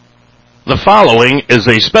The following is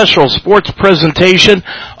a special sports presentation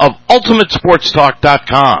of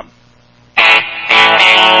UltimateSportsTalk.com.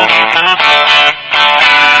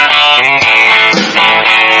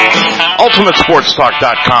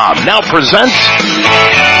 UltimateSportsTalk.com now presents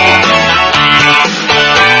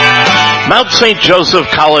Mount St. Joseph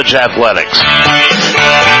College Athletics.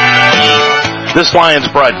 This Lions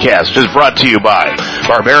broadcast is brought to you by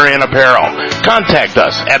Barbarian Apparel. Contact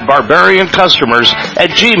us at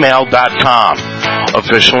barbariancustomers@gmail.com.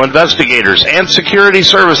 Official investigators and security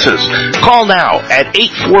services. Call now at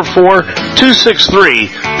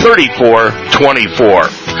 844-263-3424.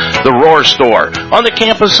 The Roar Store on the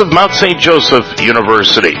campus of Mount St. Joseph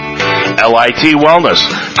University. LIT Wellness.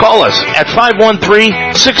 Call us at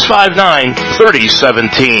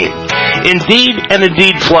 513-659-3017. Indeed and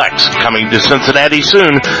Indeed Flex, coming to Cincinnati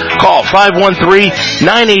soon. Call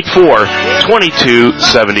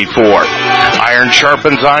 513-984-2274. Iron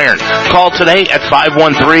sharpens iron. Call today at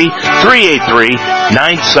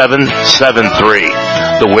 513-383-9773.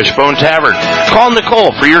 The Wishbone Tavern. Call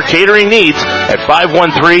Nicole for your catering needs at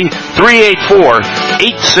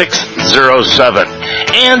 513-384-8607.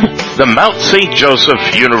 And the Mount St.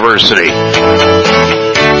 Joseph University.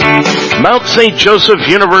 Mount St. Joseph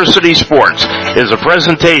University Sports is a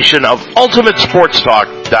presentation of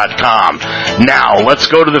UltimateSportsTalk.com. Now, let's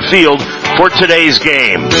go to the field for today's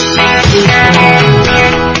game.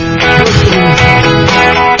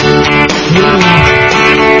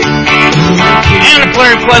 And a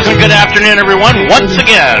very pleasant good afternoon, everyone. Once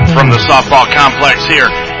again, from the softball complex here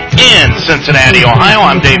in Cincinnati, Ohio.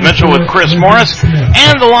 I'm Dave Mitchell with Chris Morris,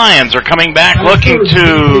 and the Lions are coming back looking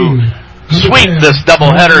to sweep this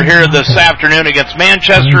doubleheader here this afternoon against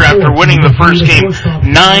Manchester after winning the first game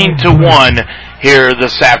 9-1 here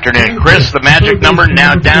this afternoon. Chris, the magic number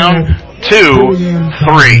now down to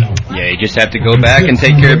 3. Yeah, you just have to go back and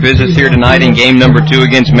take care of business here tonight in game number 2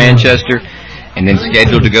 against Manchester, and then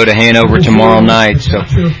scheduled to go to Hanover tomorrow night. So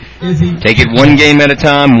take it one game at a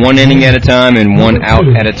time, one inning at a time, and one out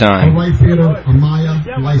at a time.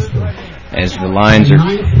 As the Lions are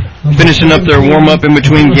finishing up their warm-up in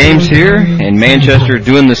between games here, and Manchester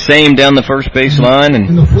doing the same down the first base line,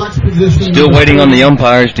 and still waiting on the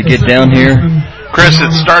umpires to get down here. Chris,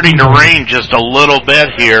 it's starting to rain just a little bit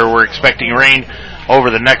here. We're expecting rain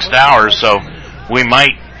over the next hour, so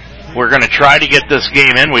we're going to try to get this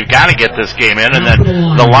game in. We've got to get this game in, and then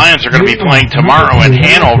the Lions are going to be playing tomorrow in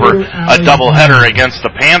Hanover, a doubleheader against the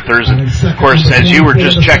Panthers. And, of course, as you were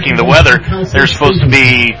just checking the weather, there's supposed to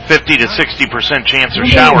be 50 to 60% chance of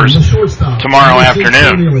showers tomorrow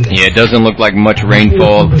afternoon. Yeah, it doesn't look like much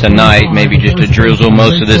rainfall tonight, maybe just a drizzle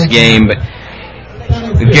most of this game, but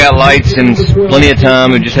we've got lights and plenty of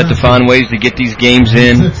time. We just have to find ways to get these games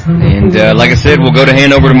in. And like I said, we'll go to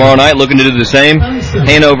Hanover tomorrow night looking to do the same.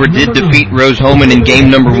 Hanover did defeat Rose-Hulman in game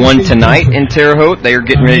number 1 tonight in Terre Haute. They are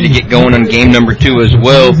getting ready to get going on game number 2 as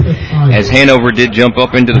well, as Hanover did jump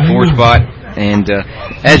up into the 4 spot. And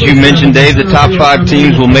as you mentioned, Dave, the top 5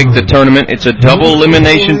 teams will make the tournament. It's a double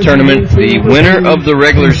elimination tournament. The winner of the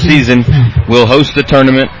regular season will host the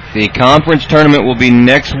tournament. The conference tournament will be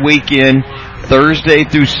next weekend, Thursday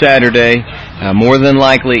through Saturday, more than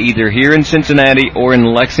likely either here in Cincinnati or in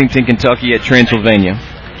Lexington, Kentucky at Transylvania.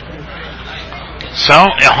 So,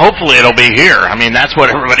 hopefully it'll be here. I mean, that's what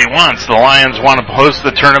everybody wants. The Lions want to host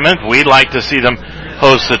the tournament. We'd like to see them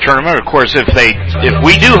host the tournament. Of course, if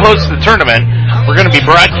we do host the tournament, we're going to be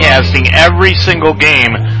broadcasting every single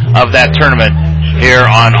game of that tournament here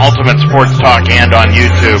on Ultimate Sports Talk and on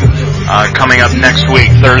YouTube, coming up next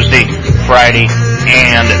week, Thursday, Friday,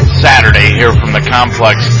 and Saturday here from the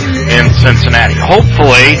complex in Cincinnati.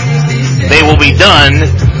 Hopefully, they will be done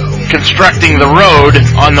constructing the road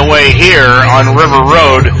on the way here on River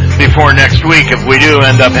Road before next week if we do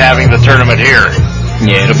end up having the tournament here.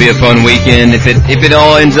 Yeah, it'll be a fun weekend if it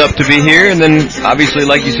all ends up to be here, and then obviously,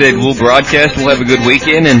 like you said, we'll broadcast, we'll have a good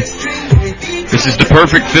weekend, and this is the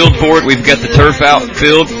perfect field for it. We've got the turf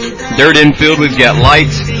outfield, dirt infield, we've got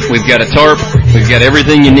lights, we've got a tarp, we've got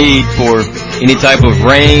everything you need for any type of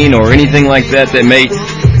rain or anything like that may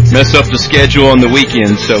mess up the schedule on the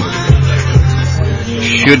weekend. So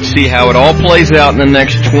should see how it all plays out in the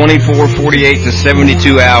next 24, 48 to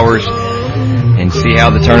 72 hours and see how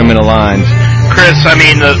the tournament aligns. Chris, I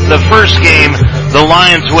mean, the first game, the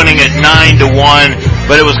Lions winning at 9-1,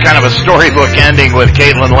 but it was kind of a storybook ending with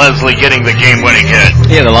Caitlin Leslie getting the game-winning hit.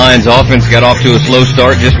 Yeah, the Lions offense got off to a slow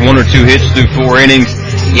start, just 1 or 2 hits through 4 innings.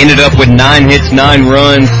 Ended up with 9 hits, 9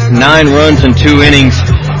 runs in 2 innings.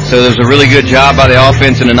 So there was a really good job by the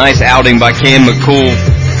offense and a nice outing by Cam McCool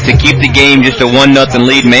to keep the game just a 1-0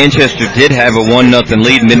 lead. Manchester did have a 1-0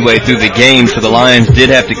 lead midway through the game, so the Lions did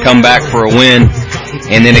have to come back for a win.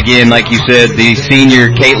 And then again, like you said, the senior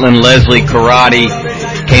Caitlin Leslie Karate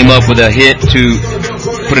came up with a hit to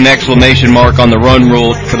put an exclamation mark on the run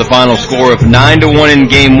rule for the final score of 9-1 in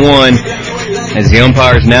Game 1, as the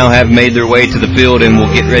umpires now have made their way to the field and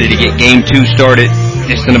will get ready to get Game 2 started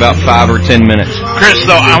just in about 5 or 10 minutes. Chris,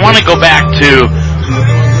 though, I want to go back to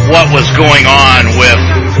what was going on with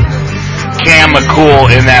Cam McCool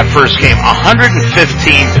in that first game.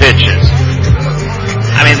 115 pitches.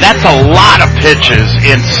 I mean, that's a lot of pitches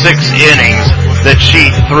in 6 innings that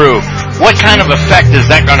she threw. What kind of effect is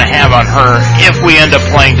that going to have on her if we end up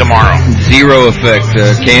playing tomorrow? Zero effect.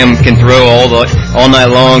 Cam can throw all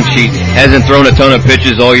night long. She hasn't thrown a ton of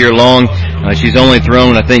pitches all year long. She's only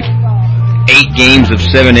thrown, I think, 8 games of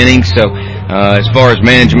 7 innings. So as far as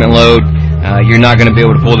management load, you're not going to be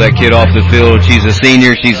able to pull that kid off the field. She's a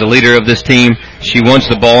senior. She's the leader of this team. She wants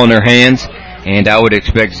the ball in her hands, and I would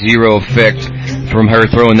expect zero effect from her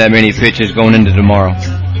throwing that many pitches going into tomorrow.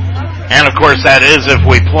 And, of course, that is if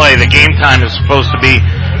we play. The game time is supposed to be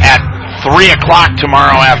at 3 o'clock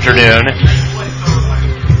tomorrow afternoon.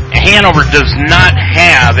 Hanover does not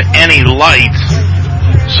have any lights,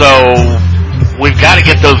 so we've got to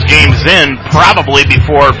get those games in probably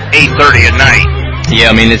before 8:30 at night.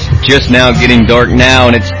 Yeah, I mean, it's just now getting dark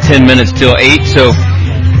now, and it's 10 minutes till 8, so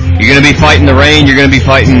you're going to be fighting the rain, you're going to be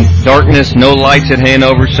fighting darkness, no lights at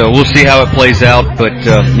Hanover, so we'll see how it plays out, but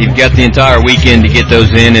you've got the entire weekend to get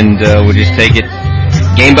those in, and we'll just take it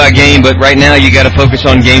game by game, but right now you got to focus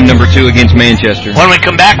on game number 2 against Manchester. When we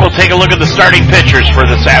come back, we'll take a look at the starting pitchers for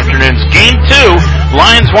this afternoon's Game 2.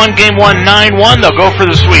 Lions won Game 1 9-1. They'll go for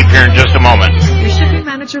the sweep here in just a moment. Your shipping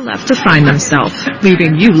manager left to find themselves,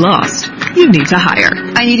 leaving you lost. You need to hire.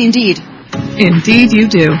 I need Indeed. Indeed you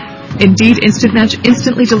do. Indeed Instant Match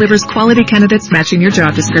instantly delivers quality candidates matching your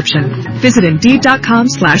job description. Visit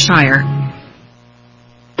Indeed.com/hire.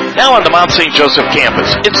 Now on the Mount St. Joseph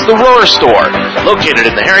campus, it's the Roar Store. Located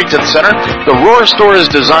in the Harrington Center, the Roar Store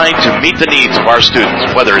is designed to meet the needs of our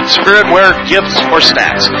students, whether it's spiritware, gifts, or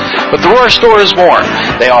snacks. But the Roar Store is more.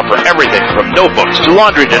 They offer everything from notebooks to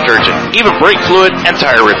laundry detergent, even brake fluid and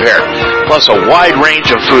tire repair, plus a wide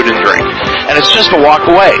range of food and drink. And it's just a walk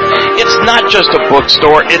away. It's not just a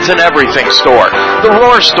bookstore, it's an everything store. The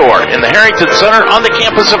Roar Store in the Harrington Center on the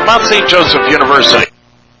campus of Mount St. Joseph University.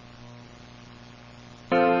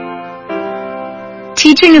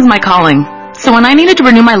 Teaching is my calling. So when I needed to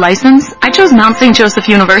renew my license, I chose Mount St. Joseph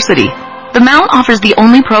University. The Mount offers the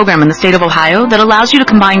only program in the state of Ohio that allows you to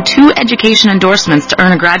combine 2 education endorsements to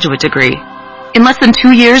earn a graduate degree. In less than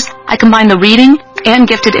 2 years, I combined the reading and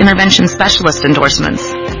gifted intervention specialist endorsements.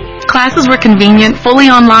 Classes were convenient, fully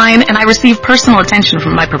online, and I received personal attention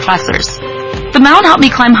from my professors. The Mount helped me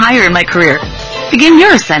climb higher in my career. Begin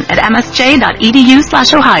your ascent at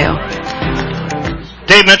msj.edu/Ohio.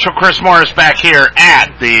 Dave Mitchell, Chris Morris back here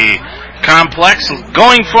at the complex.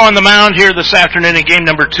 Going for on the mound here this afternoon in game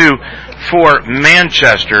number 2 for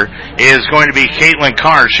Manchester is going to be Caitlin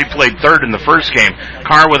Carr. She played third in the first game.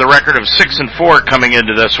 Carr with a record of 6-4 coming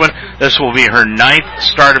into this one. This will be her 9th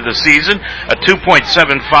start of the season, a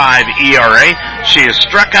 2.75 ERA. She has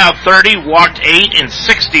struck out 30, walked 8 in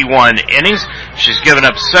 61 innings. She's given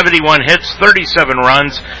up 71 hits, 37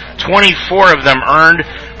 runs, 24 of them earned.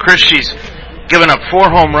 Chris, she's given up 4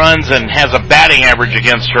 home runs and has a batting average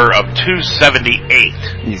against her of 278.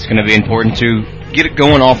 It's going to be important to get it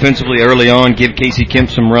going offensively early on, give Casey Kemp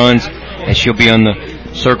some runs, and she'll be on the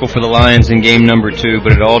circle for the Lions in game number 2,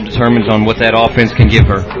 but it all determines on what that offense can give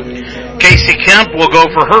her. Casey Kemp will go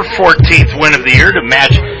for her 14th win of the year to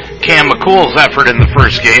match Cam McCool's effort in the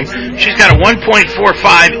first game. She's got a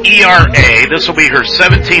 1.45 ERA. This will be her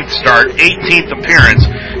 17th start, 18th appearance.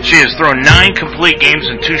 She has thrown 9 complete games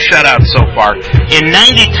and 2 shutouts so far. In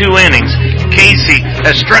 92 innings, Casey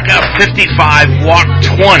has struck out 55, walked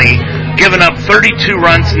 20, given up 32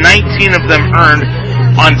 runs, 19 of them earned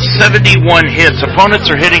on 71 hits. Opponents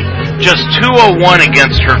are hitting just 201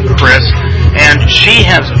 against her, Chris, and she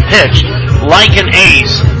has pitched like an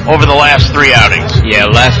ace over the last 3 outings. Yeah,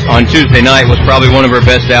 on Tuesday night was probably one of her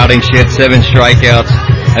best outings. She had 7 strikeouts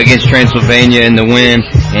against Transylvania in the win,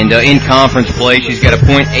 and in conference play she's got a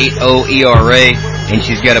 .80 ERA, and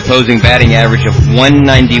she's got opposing batting average of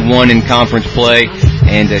 191 in conference play,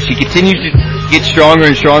 and she continues to get stronger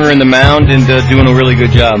and stronger in the mound and doing a really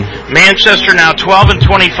good job. Manchester now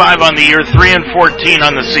 12-25 on the year, 3-14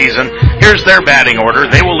 on the season. Here's their batting order.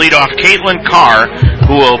 They will lead off Caitlin Carr,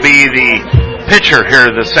 who will be the pitcher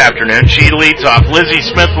here this afternoon. She leads off. Lizzie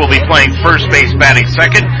Smith will be playing first base, batting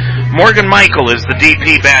second. Morgan Michael is the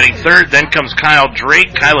DP batting third. Then comes Kyla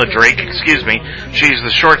Drake, She's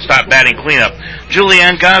the shortstop batting cleanup.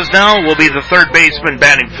 Julianne Gosnell will be the third baseman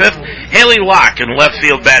batting fifth. Haley Locke in left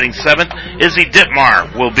field batting seventh. Izzy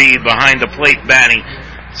Dittmar will be behind the plate batting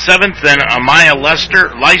seventh. Then Amaya Leister,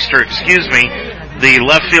 the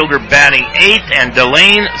left fielder batting eighth. And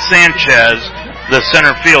Delane Sanchez, the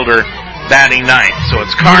center fielder, batting ninth. So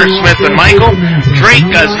it's Carr, Smith, and Michael, Drake,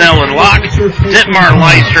 Gosnell, and Locke, Dittmar,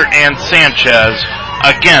 Leister, and Sanchez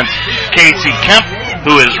against Casey Kemp,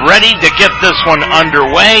 who is ready to get this one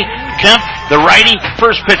underway. Kemp, the righty,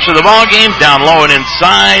 first pitch of the ball game, down low and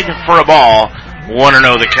inside for a ball. 1-0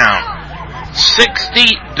 the count.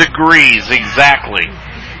 60 degrees exactly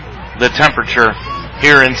the temperature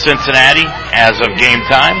here in Cincinnati as of game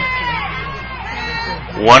time.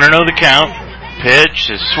 1-0 the count. Pitch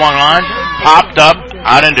is swung on, popped up,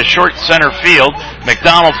 out into short center field.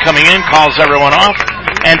 McDonald coming in, calls everyone off,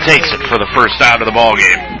 and takes it for the first out of the ball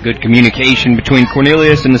game. Good communication between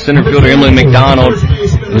Cornelius and the center fielder, Emily McDonald.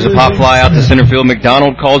 It was a pop fly out to center field.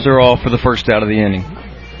 McDonald calls her off for the first out of the inning.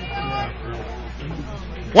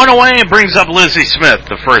 One away and brings up Lizzie Smith,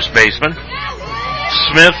 the first baseman.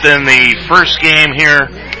 Smith in the first game here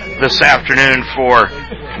this afternoon for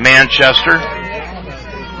Manchester.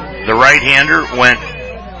 The right-hander went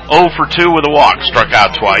 0 for 2 with a walk, struck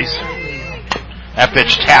out twice. That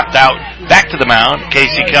pitch tapped out, back to the mound.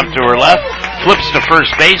 Casey Kemp to her left, flips to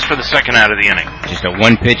first base for the second out of the inning. Just a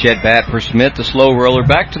one-pitch at-bat for Smith, the slow roller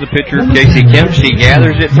back to the pitcher, Casey Kemp. She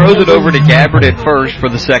gathers it, throws it over to Gabbard at first for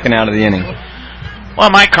the second out of the inning.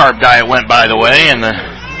 Well, my carb diet went by the way in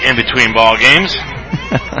between ball games.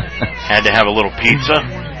 Had to have a little pizza.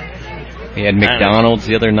 He had McDonald's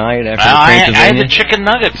the other night after I Pennsylvania. had the chicken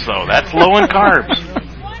nuggets, though. That's low in carbs.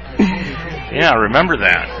 Yeah, remember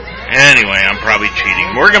that. Anyway, I'm probably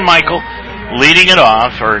cheating. Morgan Michael leading it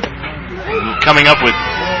off, or coming up with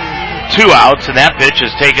 2 outs, and that pitch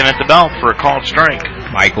is taken at the belt for a called strike.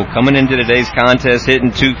 Michael coming into today's contest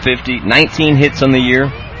hitting .250, 19 hits on the year.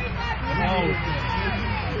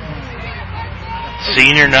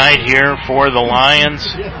 Senior night here for the Lions.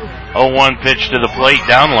 0-1 pitch to the plate,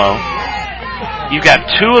 down low. You've got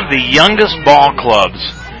 2 of the youngest ball clubs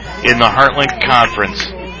in the Heartland Conference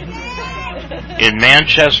in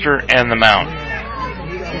Manchester and the Mountain.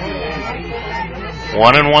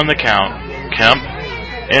 1-1 the count. Kemp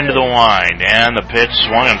into the wind, and the pitch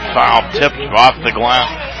swung and foul, tipped off the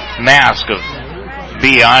mask of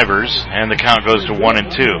B. Ivers, and the count goes to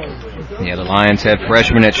 1-2. Yeah, the Lions have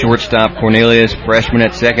freshman at shortstop Cornelius, freshman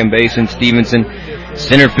at second baseman Stevenson,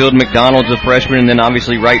 center field McDonald's a freshman, and then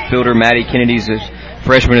obviously right fielder Maddie Kennedy's a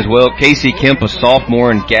freshman as well. Casey Kemp a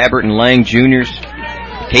sophomore, and Gabbert and Lang juniors.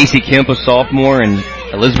 Casey Kemp a sophomore, and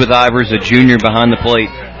Elizabeth Ivers a junior behind the plate.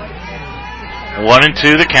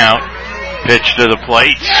 1-2 the count. Pitch to the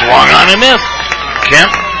plate, swung on and missed.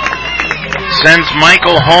 Kemp sends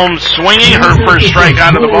Michael home swinging, her first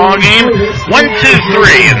strikeout of the ball game.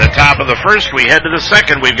 1-2-3 in the top of the first. We head to the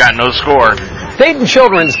second. We've got no score. Dayton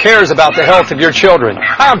Children's cares about the health of your children.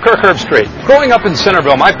 Hi, I'm Kirk Herbstreit. Growing up in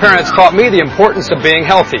Centerville, my parents taught me the importance of being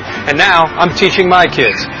healthy, and now I'm teaching my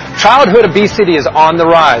kids. Childhood obesity is on the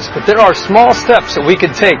rise, but there are small steps that we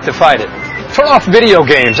can take to fight it. Turn off video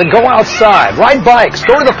games and go outside, ride bikes,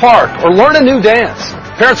 go to the park, or learn a new dance.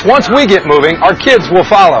 Parents, once we get moving, our kids will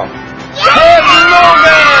follow. Get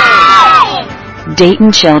moving!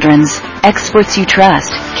 Dayton Children's, experts you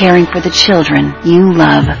trust, caring for the children you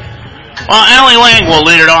love. Well, Allie Lang will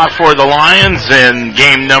lead it off for the Lions in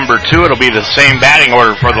game number 2. It'll be the same batting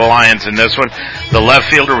order for the Lions in this one. The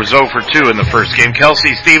left fielder was 0 for 2 in the first game.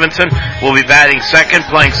 Kelsey Stevenson will be batting second,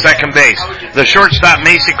 playing second base. The shortstop,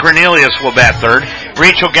 Macy Cornelius, will bat third.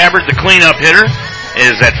 Rachel Gabbard, the cleanup hitter,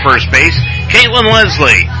 is at first base. Caitlin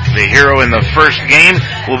Leslie, the hero in the first game,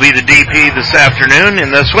 will be the DP this afternoon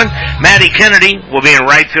in this one. Maddie Kennedy will be in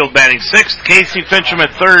right field batting 6th. Casey Fincham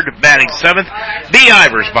at third batting 7th. B.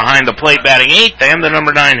 Ivers behind the plate batting 8th. And the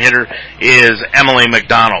number 9 hitter is Emily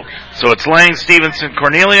McDonald. So it's Lang, Stevenson,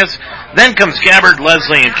 Cornelius. Then comes Gabbard,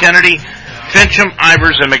 Leslie, and Kennedy. Fincham,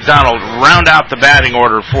 Ivers, and McDonald round out the batting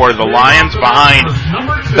order for the Lions behind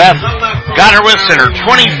Beth Gotterwis in her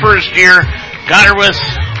 21st year. Gotterwis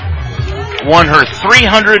won her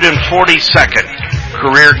 342nd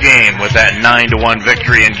career game with that 9-1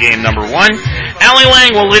 victory in game number 1. Allie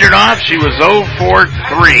Lang will lead it off. She was 0 for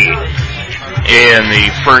 3 in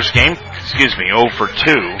the first game. 0 for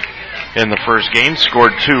 2 in the first game.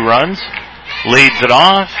 Scored 2 runs. Leads it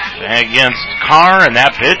off against Carr, and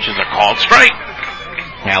that pitch is a called strike.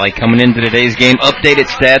 Allie coming into today's game. Updated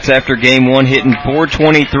stats after game 1, hitting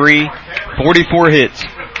 .423, 44 hits.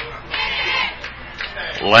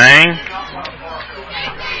 Lang.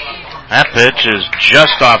 That pitch is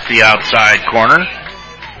just off the outside corner.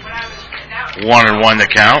 1-1 the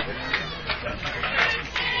count.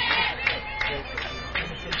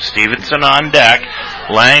 Stevenson on deck.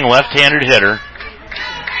 Lang, left-handed hitter.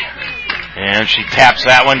 And she taps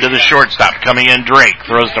that one to the shortstop. Coming in, Drake.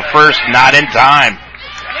 Throws to first, not in time.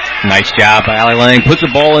 Nice job by Allie Lang. Puts the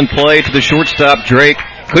ball in play to the shortstop, Drake.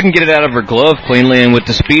 Couldn't get it out of her glove cleanly, and with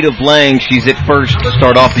the speed of Lang, she's at first to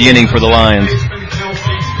start off the inning for the Lions.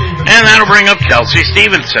 And that'll bring up Kelsey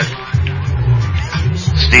Stevenson.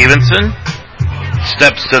 Stevenson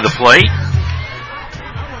steps to the plate.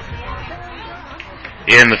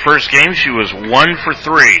 In the first game, she was 1 for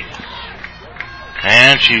 3.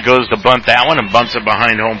 And she goes to bunt that one and bunts it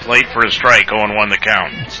behind home plate for a strike. 0-1 the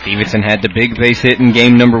count. Stevenson had the big base hit in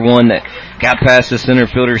game number 1 that got past the center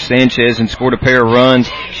fielder Sanchez and scored a pair of runs.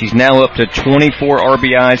 She's now up to 24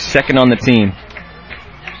 RBIs, second on the team.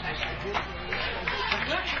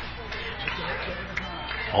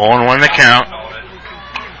 0-1 the count.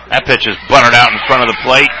 That pitch is bunted out in front of the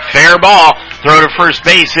plate. Fair ball. Throw to first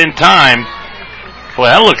base in time. Boy,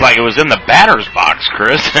 that looked like it was in the batter's box,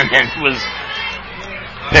 Chris, and it was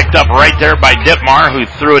picked up right there by Dittmar, who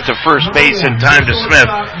threw it to first base in time to Smith.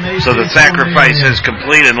 So the sacrifice is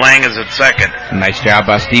complete, and Lang is at second. Nice job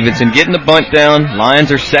by Stevenson getting the bunt down. Lions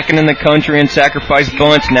are second in the country in sacrifice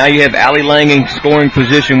bunts. Now you have Allie Lang in scoring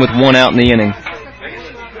position with 1 out in the inning.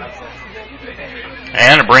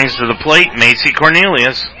 And it brings to the plate Macy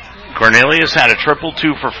Cornelius. Cornelius had a triple,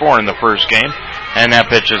 2 for 4 in the first game, and that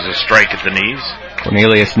pitch is a strike at the knees.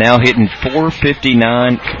 Cornelius now hitting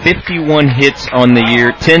 .459, 51 hits on the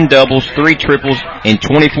year, 10 doubles, 3 triples, and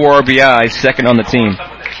 24 RBIs, second on the team.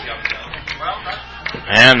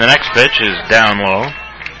 And the next pitch is down low.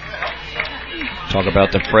 Talk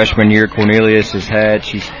about the freshman year Cornelius has had.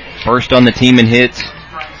 She's first on the team in hits,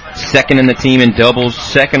 second in the team in doubles,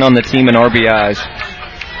 second on the team in RBIs.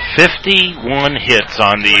 51 hits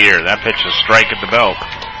on the year. That pitch is strike at the belt.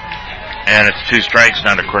 And it's 2 strikes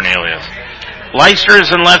now to Cornelius. Leister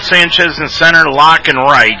is in left, Sanchez in center, Locke in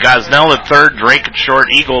right, Gosnell at third, Drake at short,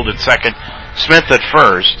 Eagold at second, Smith at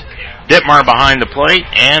first, Dittmar behind the plate,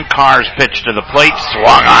 and Carr's pitch to the plate,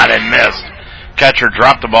 swung on and missed. Catcher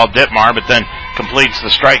dropped the ball, Dittmar, but then completes the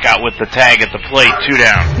strikeout with the tag at the plate, 2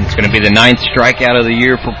 down. It's going to be the 9th strikeout of the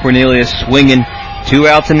year for Cornelius, swinging, 2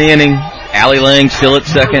 outs in the inning. Allie Lang still at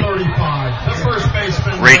second.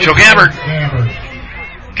 Rachel Gabbard.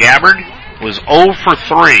 Gabbard was 0 for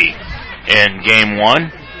 3 in game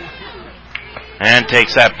 1, and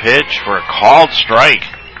takes that pitch for a called strike.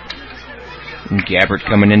 And Gabbard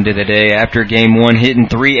coming into the day after game 1, hitting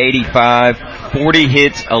 .385, 40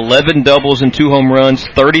 hits, 11 doubles and 2 home runs,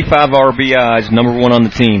 35 RBIs, number 1 on the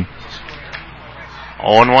team.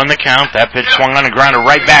 0-1 the count. That pitch swung on and grounded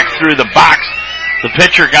right back through the box. The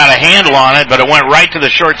pitcher got a handle on it, but it went right to the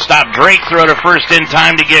shortstop. Drake threw to first in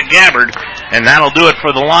time to get Gabbard, and that'll do it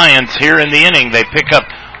for the Lions here in the inning. They pick up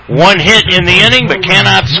 1 hit in the inning, but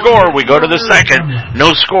cannot score. We go to the second.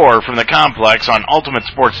 No score from the complex on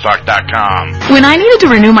UltimateSportsTalk.com. When I needed to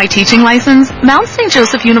renew my teaching license, Mount St.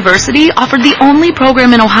 Joseph University offered the only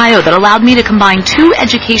program in Ohio that allowed me to combine 2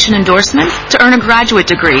 education endorsements to earn a graduate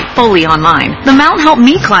degree fully online. The Mount helped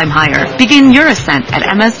me climb higher. Begin your ascent at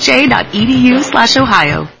msj.edu/Ohio.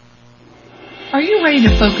 Are you ready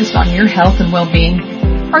to focus on your health and well-being?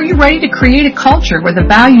 Are you ready to create a culture where the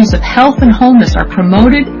values of health and wholeness are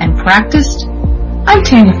promoted and practiced? I'm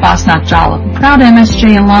Tanya Fosnack-Jollop, a proud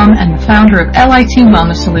MSJ alum and the founder of LIT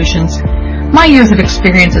Wellness Solutions. My years of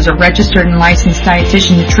experience as a registered and licensed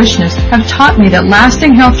dietitian nutritionist have taught me that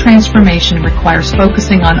lasting health transformation requires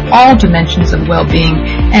focusing on all dimensions of well-being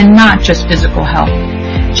and not just physical health.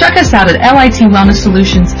 Check us out at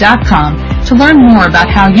litwellnesssolutions.com to learn more about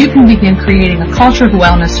how you can begin creating a culture of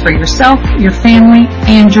wellness for yourself, your family,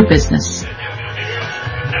 and your business.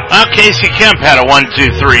 Well, Casey Kemp had a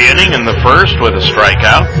 1-2-3 inning in the first with a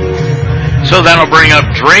strikeout. So that'll bring up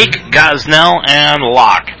Drake, Gosnell, and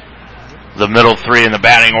Locke. The middle 3 in the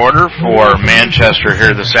batting order for Manchester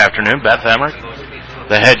here this afternoon. Beth Emmerich,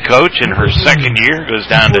 the head coach in her second year, goes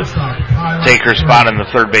down to take her spot in the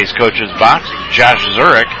third base coach's box. Josh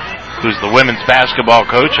Zurich, who's the women's basketball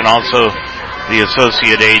coach and also the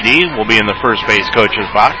associate AD, will be in the first base coach's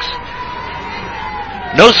box.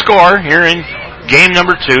 No score here in game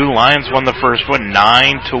number 2. Lions won the first one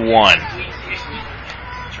 9-1.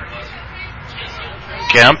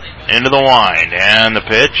 Kemp into the wind, and the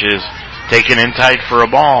pitch is taken in tight for a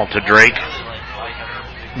ball to Drake.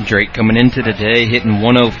 Drake coming into the day hitting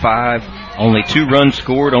 .105, only 2 runs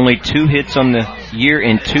scored, only 2 hits on the year,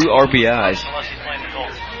 and 2 RBIs.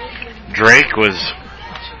 Drake was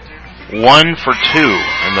 1 for 2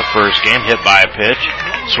 in the first game, hit by a pitch.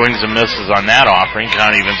 Swings and misses on that offering.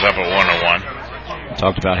 Count evens up at 1-1.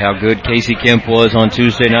 Talked about how good Casey Kemp was on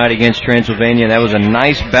Tuesday night against Transylvania. That was a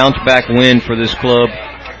nice bounce-back win for this club.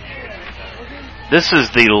 This is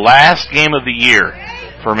the last game of the year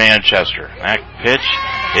for Manchester. That pitch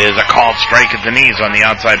is a called strike at the knees on the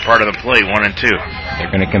outside part of the plate, 1-2.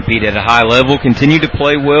 They're going to compete at a high level, continue to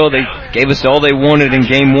play well. They gave us all they wanted in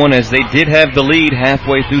Game 1 as they did have the lead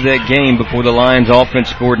halfway through that game before the Lions offense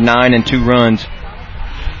scored 9 and 2 runs.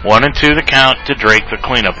 1-2 the count to Drake, the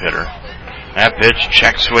cleanup hitter. That pitch,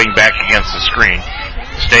 check swing back against the screen.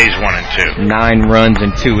 Stays 1-2. 9 runs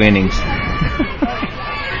in 2 innings.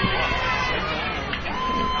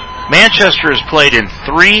 Manchester has played in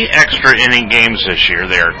 3 extra inning games this year.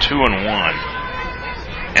 They are 2-1.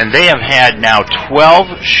 And they have had now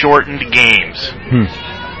 12 shortened games.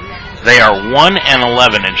 They are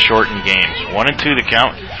 1-11 in shortened games. 1-2 the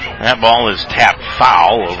count. That ball is tapped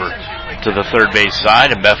foul over to the third base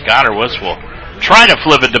side, and Beth Gotterwitz will try to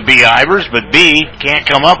flip it to B. Ivers, but B can't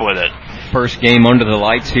come up with it. First game under the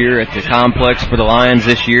lights here at the complex for the Lions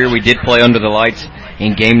this year. We did play under the lights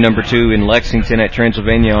in game number 2 in Lexington at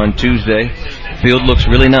Transylvania on Tuesday. Field looks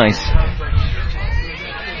really nice.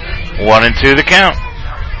 1-2 the count.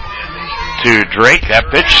 To Drake, that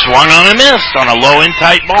pitch swung on and missed on a low and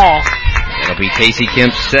tight ball. That'll be Casey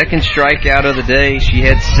Kemp's second strikeout of the day. She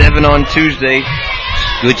had 7 on Tuesday.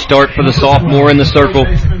 Good start for the sophomore in the circle.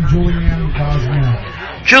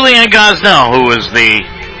 Julianne Gosnell, who was the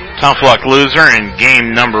tough luck loser in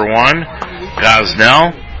game number 1.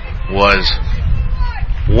 Gosnell was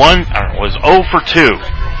 0 for 2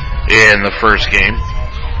 in the first game.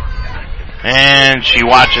 And she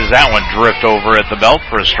watches that one drift over at the belt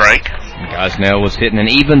for a strike. Gosnell was hitting an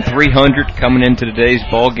even 300 coming into today's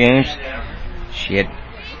ball games. She had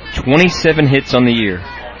 27 hits on the year.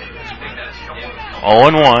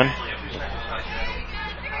 0-1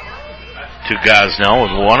 to Gosnell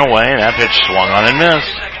with 1 away, and that pitch swung on and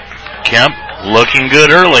missed. Kemp looking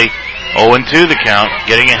good early. 0-2 the count,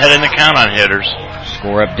 getting ahead in the count on hitters.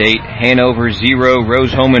 Score update, Hanover 0,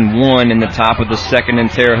 Rose-Hulman 1 in the top of the second in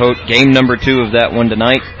Terre Haute. Game number 2 of that one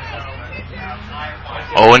tonight.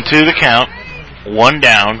 0-2 the count, 1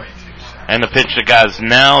 down, and the pitch to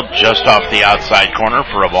Gosnell just off the outside corner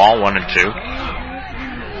for a ball,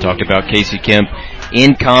 1-2. Talked about Casey Kemp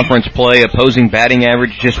in conference play, opposing batting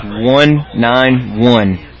average just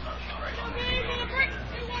 .991.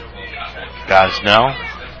 Gosnell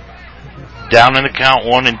down in the count,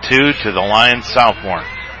 1-2 to the Lions sophomore.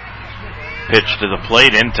 Pitch to the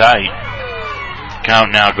plate in tight.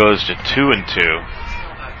 Count now goes to 2-2.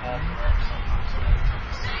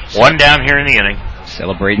 1 down here in the inning.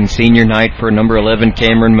 Celebrating senior night for number 11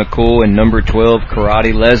 Cameron McCool and number 12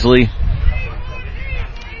 Karate Leslie.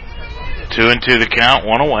 2-2 the count,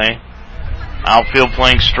 1 away. Outfield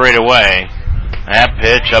playing straight away. That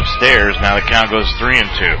pitch upstairs. Now the count goes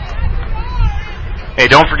 3-2. Hey,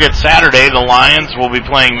 don't forget Saturday the Lions will be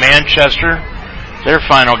playing Manchester, their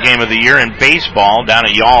final game of the year in baseball down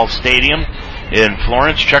at Y'all Stadium in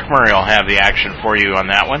Florence. Chuck Murray will have the action for you on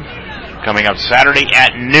that one. Coming up Saturday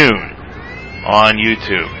at noon on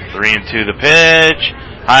YouTube. 3-2 the pitch.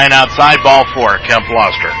 High and outside, ball 4. Kemp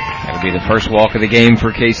lost her. That'll be the first walk of the game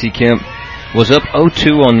for Casey Kemp. Was up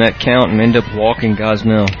 0-2 on that count and ended up walking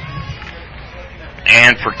Gosnell.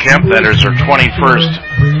 And for Kemp, that is her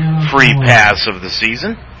 21st free pass of the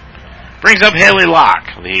season. Brings up Haley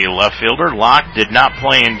Locke, the left fielder. Locke did not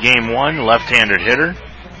play in game 1, left-handed hitter.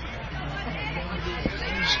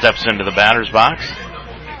 Steps into the batter's box.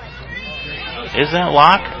 Is that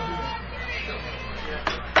Locke?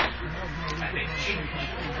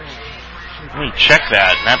 Let me check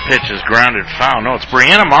that. That pitch is grounded foul. No, it's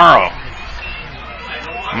Brianna Morrow.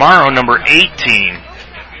 Morrow, number 18,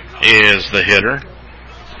 is the hitter.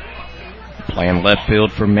 Playing left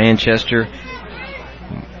field for Manchester.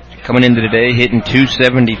 Coming into today, hitting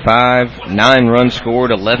 .275, 9 runs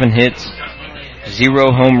scored, 11 hits,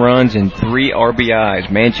 0 home runs, and 3 RBIs.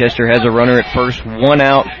 Manchester has a runner at first, 1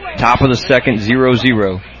 out, top of the second,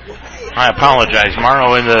 0-0. I apologize.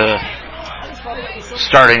 Morrow in the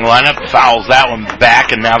starting lineup fouls that one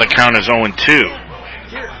back, and now the count is 0-2.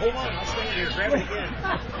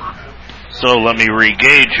 So let me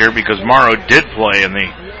re-gauge here because Morrow did play in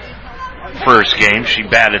the first game. She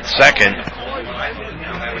batted second.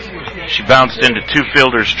 She bounced into 2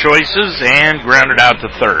 fielders' choices and grounded out to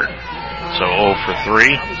third. So 0 for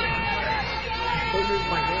 3.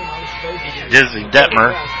 Dizzy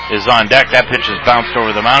Detmer is on deck. That pitch is bounced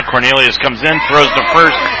over the mound. Cornelius comes in, throws to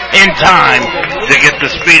first. in time to get the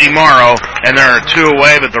Speedy Morrow, and there are 2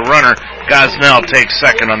 away, but the runner, Gosnell, takes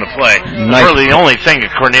second on the play. Nice. Really the only thing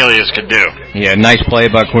that Cornelius could do. Yeah, nice play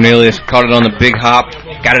by Cornelius. Caught it on the big hop,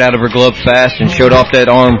 got it out of her glove fast, and showed off that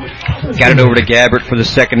arm. Got it over to Gabbert for the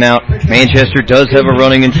second out. Manchester does have a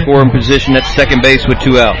running and scoring position at second base with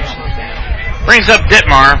 2 outs. Brings up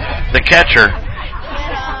Dittmar, the catcher.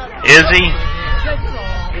 Izzy,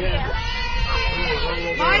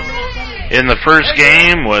 in the first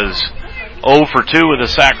game, was 0 for 2 with a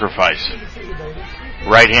sacrifice.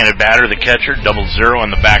 Right-handed batter, the catcher, 00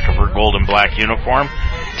 on the back of her gold and black uniform.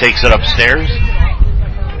 Takes it upstairs.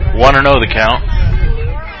 1-0 the count.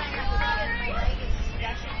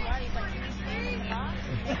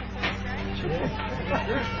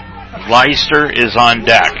 Leister is on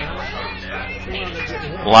deck.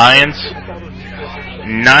 Lions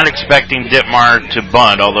not expecting Dittmar to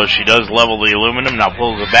bunt, although she does level the aluminum. Now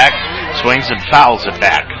pulls it back, swings and fouls it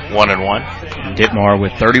back. 1-1. Dittmar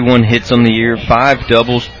with 31 hits on the year, 5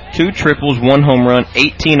 doubles, 2 triples, 1 home run,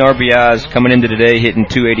 18 RBIs, coming into today hitting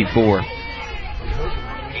 .284.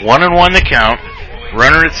 1-1 the count.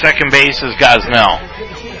 Runner at second base is Gosnell,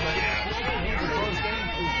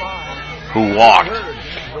 who walked.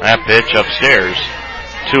 That pitch upstairs.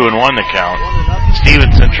 2-1 the count.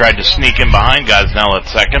 Stevenson tried to sneak in behind Gosnell at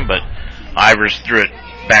second, but Ivers threw it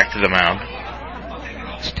back to the mound.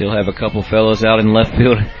 Still have a couple fellows out in left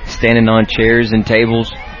field standing on chairs and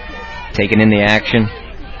tables, taking in the action.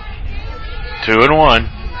 2-1.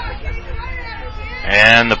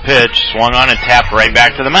 And the pitch swung on and tapped right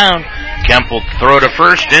back to the mound. Kemp will throw to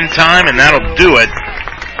first in time, and that'll do it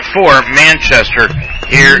for Manchester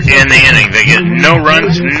here in the inning. They get no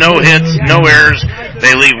runs, no hits, no errors.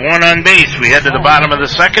 They leave 1 on base. We head to the bottom of the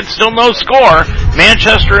second. Still no score.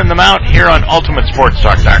 Manchester in the mount here on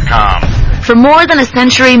UltimateSportsTalk.com. For more than a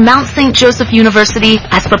century, Mount St. Joseph University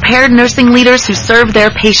has prepared nursing leaders who serve their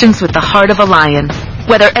patients with the heart of a lion.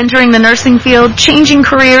 Whether entering the nursing field, changing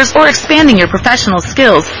careers, or expanding your professional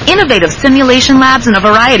skills, innovative simulation labs and a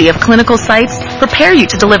variety of clinical sites prepare you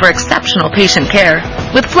to deliver exceptional patient care.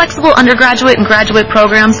 With flexible undergraduate and graduate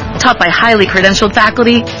programs taught by highly credentialed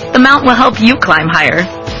faculty, the Mount will help you climb higher.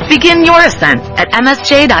 Begin your ascent at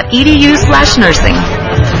msj.edu/nursing.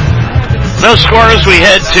 No score as we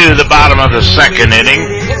head to the bottom of the second inning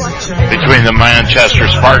between the Manchester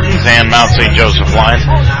Spartans and Mount St. Joseph Lions.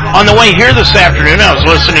 On the way here this afternoon, I was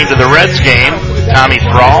listening to the Reds game. Tommy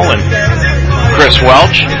Thrall and Chris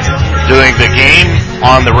Welch doing the game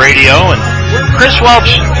on the radio. And Chris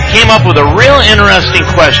Welch came up with a real interesting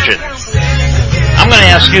question. I'm going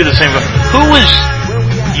to ask you the same. Who was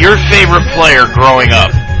your favorite player growing up?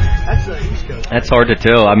 That's hard to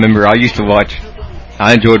tell. I remember I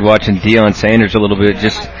enjoyed watching Deion Sanders a little bit.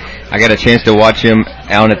 I got a chance to watch him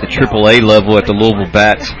out at the AAA level at the Louisville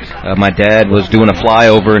Bats. My dad was doing a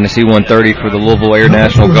flyover in the C-130 for the Louisville Air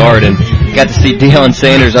National Guard and got to see Deion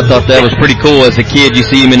Sanders. I thought that was pretty cool. As a kid, you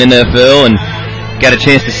see him in NFL and got a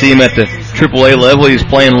chance to see him at the AAA level. He was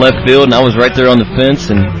playing left field, and I was right there on the fence.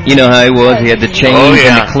 And you know how he was. He had the chains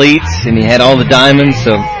and the cleats, and he had all the diamonds.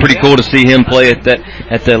 So pretty cool to see him play at that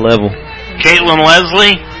level. Caitlin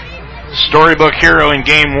Leslie, storybook hero in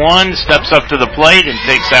game 1, steps up to the plate and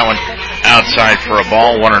takes that one outside for a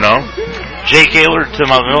ball, 1-0. Jake Ayler to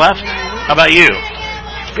my left. How about you?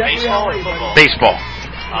 Baseball or football? Baseball.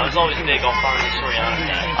 I was always big on following Soriano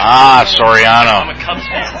guy. Ah, Soriano. I'm a Cubs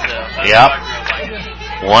fan, so. Yep.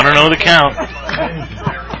 1-0 the count.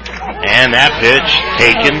 And that pitch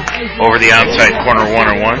taken over the outside corner,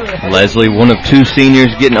 1-1. Leslie, one of 2 seniors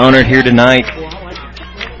getting honored here tonight.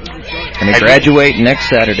 And they graduate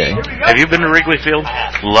next Saturday. Have you been to Wrigley Field?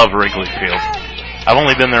 Love Wrigley Field. I've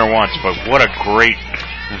only been there once, but what a great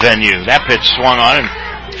venue. That pitch swung on and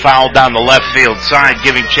fouled down the left field side,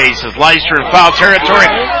 giving chase as Leister in foul territory.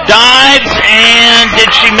 Dives, and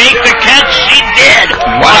did she make the catch? She did.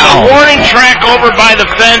 Wow. On the warning track over by the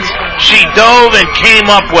fence, she dove and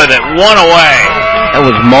came up with it. 1 away. That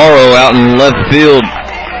was Morrow out in left field.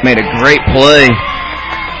 Made a great play.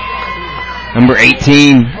 Number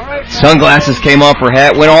 18. Sunglasses came off her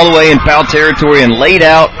hat, went all the way in foul territory and laid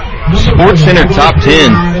out. Sports Center top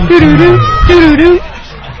 10.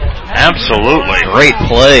 Absolutely. Great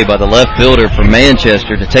play by the left fielder from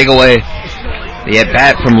Manchester to take away the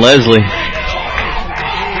at-bat from Leslie.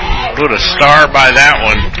 Put a star by that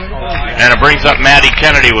one. And it brings up Maddie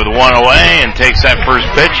Kennedy with 1 away and takes that first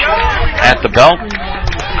pitch at the belt.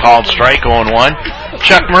 Called strike, 0-1.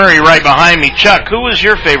 Chuck Murray right behind me. Chuck, who was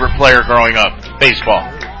your favorite player growing up? Baseball.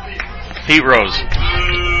 Pete Rose.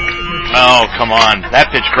 Oh, come on.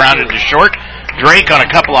 That pitch grounded to short. Drake on a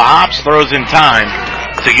couple of hops throws in time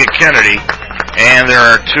to get Kennedy And there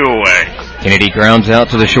are 2 away. Kennedy grounds out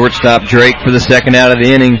to the shortstop, Drake, for the second out of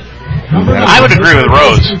the inning. I would agree with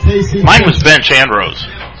Rose. Mine was bench and Rose.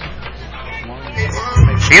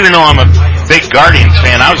 Even though I'm a big Guardians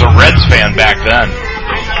fan, I was a Reds fan back then.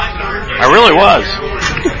 I really was.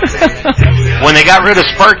 When they got rid of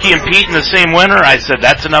Sparky and Pete in the same winter, I said,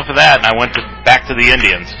 that's enough of that, and I went back to the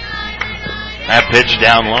Indians. That pitch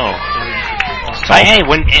down low. Hey,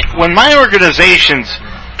 when my organizations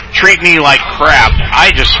treat me like crap,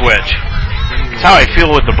 I just switch. That's how I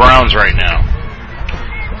feel with the Browns right now.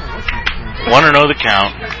 1-0 the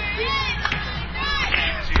count.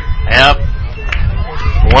 Yep.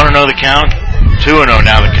 1-0 the count. 2-0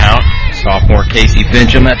 now the count. Sophomore Casey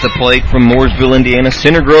Fincham at the plate from Mooresville, Indiana,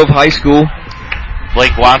 Center Grove High School.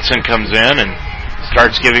 Blake Watson comes in and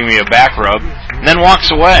starts giving me a back rub, and then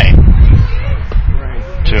walks away.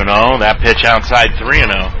 2-0. That pitch outside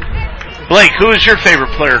 3-0. Blake, who was your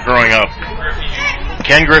favorite player growing up?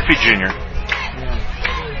 Ken Griffey Jr.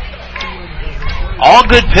 All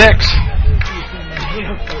good picks.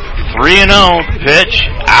 3-0. Pitch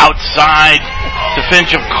outside to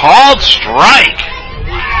Fincham. Called strike.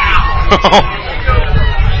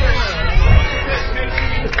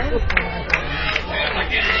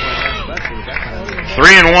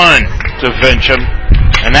 3-1 to Fincham.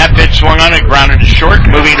 And that pitch swung on it, grounded to short,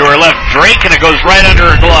 moving to her left. Drake, and it goes right under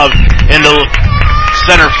her glove into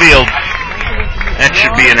center field. That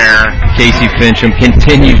should be an error. Casey Fincham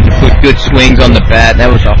continues to put good swings on the bat.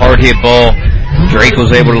 That was a hard hit ball. Drake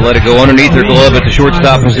was able to let it go underneath her glove at the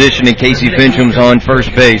shortstop position, and Casey Fincham's on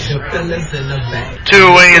first base. 2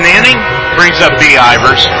 away in the inning, brings up B.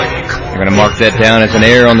 Ivers. They're going to mark that down as an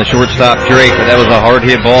error on the shortstop, Drake, but that was a hard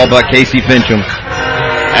hit ball by Casey Fincham.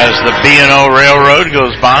 As the B&O Railroad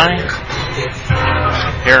goes by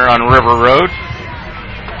here on River Road,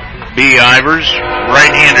 B. Ivers,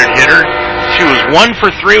 right-handed hitter. She was 1 for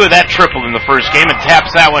 3 with that triple in the first game and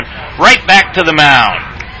taps that one right back to the mound.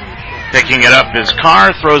 Picking it up is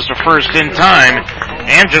Carr, throws to first in time,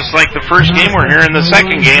 and just like the first game, we're here in the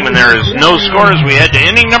second game, and there is no score as we head to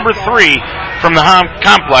inning number 3 from the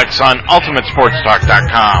complex on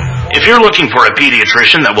UltimateSportsTalk.com. If you're looking for a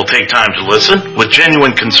pediatrician that will take time to listen with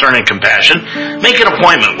genuine concern and compassion, make an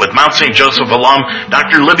appointment with Mount St. Joseph alum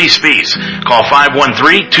Dr. Libby Spees. Call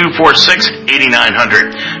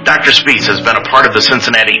 513-246-8900. Dr. Spees has been a part of the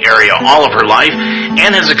Cincinnati area all of her life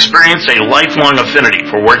and has experienced a lifelong affinity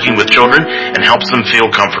for working with children and helps them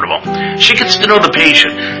feel comfortable. She gets to know the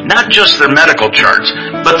patient, not just their medical charts,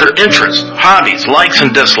 but their interests, hobbies, likes,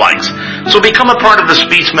 and dislikes. So become a part of the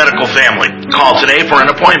Spees medical family. Call today for an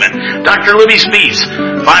appointment. Dr. Libby Spees,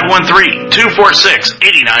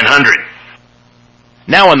 513-246-8900.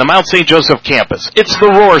 Now on the Mount St. Joseph campus, it's the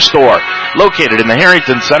Roar Store. Located in the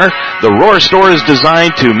Harrington Center, the Roar Store is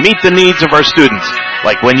designed to meet the needs of our students.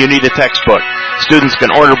 Like when you need a textbook, students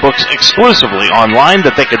can order books exclusively online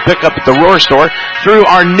that they can pick up at the Roar Store through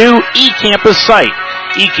our new eCampus site.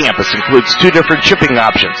 eCampus includes 2 different shipping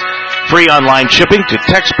options. Free online shipping to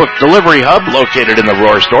Textbook Delivery Hub located in the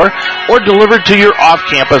Roar Store or delivered to your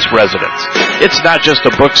off-campus residence. It's not just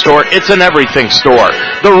a bookstore, it's an everything store.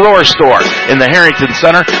 The Roar Store in the Harrington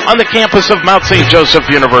Center on the campus of Mount St. Joseph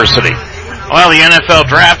University. Well, the NFL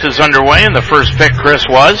draft is underway, and the first pick, Chris,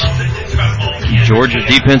 was? Georgia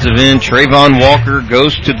defensive end Trayvon Walker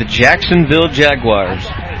goes to the Jacksonville Jaguars.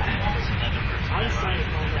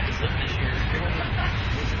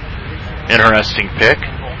 Interesting pick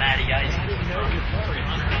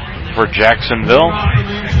for Jacksonville.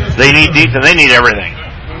 They need defense. They need everything.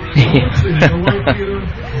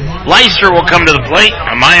 Leister will come to the plate.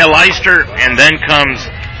 Amaya Leister, and then comes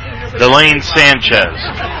Delane Sanchez.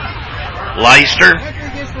 Leister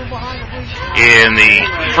in the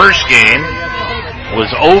first game was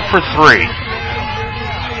 0 for 3.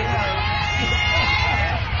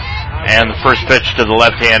 And the first pitch to the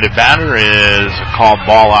left-handed batter is a called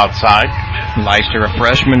ball outside. Leister, a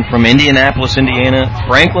freshman from Indianapolis, Indiana,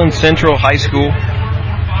 Franklin Central High School.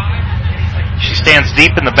 She stands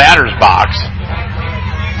deep in the batter's box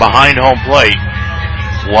behind home plate.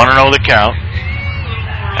 1-0 the count.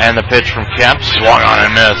 And the pitch from Kemp swung on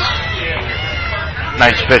and missed.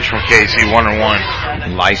 Nice pitch from Casey,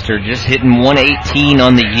 1-1. Leister just hitting 118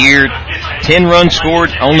 on the year. 10 runs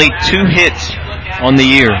scored, only 2 hits on the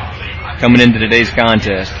year coming into today's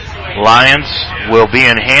contest. Lions will be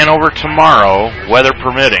in Hanover tomorrow, weather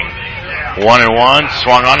permitting. 1-1,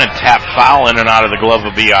 swung on and tapped foul in and out of the glove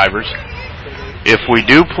of B. Ivers. If we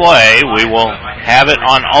do play, we will have it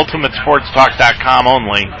on UltimateSportsTalk.com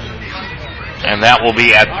only. And that will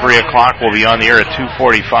be at 3 o'clock. We'll be on the air at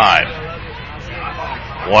 2:45.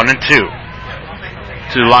 1-2.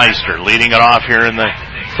 to Leicester. Leading it off here in the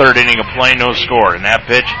third inning of play, no score. And that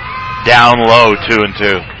pitch down low,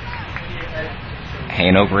 2-2.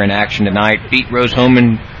 Hanover in action tonight. Beat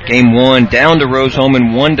Rose-Hulman game 1, down to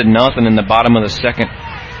Rose-Hulman 1-0 in the bottom of the second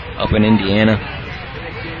up in Indiana.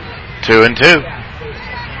 2-2.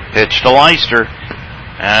 Pitch to Leicester.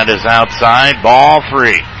 That is outside, ball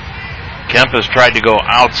 3. Kemp has tried to go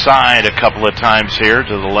outside a couple of times here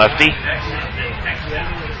to the lefty.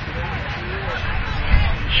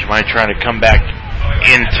 She might try to come back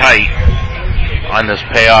in tight on this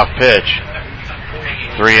payoff pitch.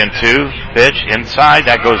 3-2. Pitch inside.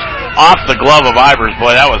 That goes off the glove of Ivers.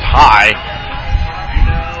 Boy, that was high.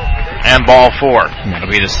 And ball 4. And that'll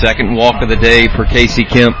be the second walk of the day for Casey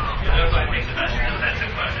Kemp.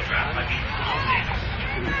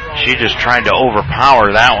 She just tried to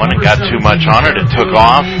overpower that one and got too much on it. It took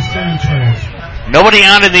off. Nobody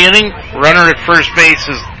out in the inning. Runner at first base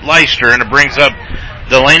is Leicester, and it brings up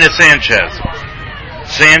Delana Sanchez.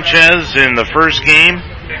 Sanchez in the first game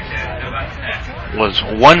was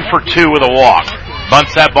 1 for 2 with a walk.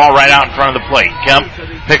 Bunts that ball right out in front of the plate. Kemp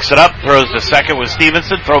picks it up, throws to second with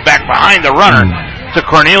Stevenson. Throw back behind the runner to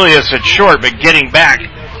Cornelius at short, but getting back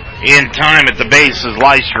in time at the base is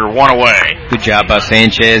Leicester, 1 away. Good job by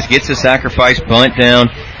Sanchez. Gets the sacrifice bunt down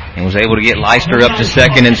and was able to get Leicester up to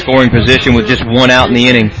second in scoring position with just 1 out in the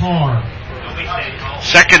inning.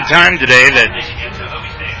 Second time today that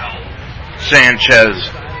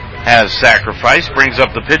Sanchez has sacrificed. Brings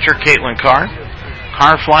up the pitcher, Caitlin Carr.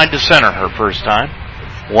 Carr flied to center her first time.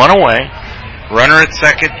 1 away. Runner at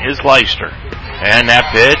second is Leicester. And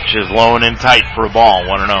that pitch is low and in tight for a ball,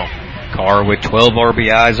 1-0. Carr with 12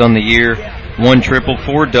 RBIs on the year, 1 triple,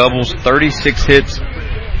 4 doubles, 36 hits,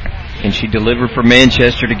 and she delivered for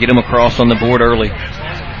Manchester to get them across on the board early.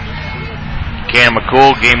 Cam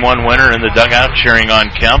McCool, game 1 winner in the dugout, cheering on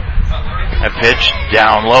Kemp. That pitch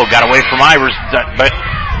down low, got away from Ivers, but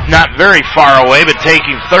not very far away, but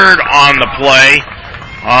taking third on the play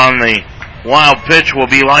on the wild pitch will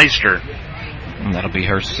be Leicester. And that'll be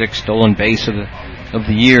her 6th stolen base of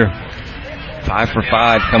the year. 5 for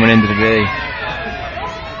 5 coming into today.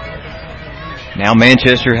 Now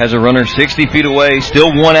Manchester has a runner 60 feet away,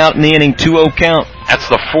 still 1 out in the inning, 2-0 count. That's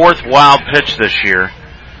the 4th wild pitch this year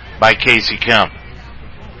by Casey Kemp.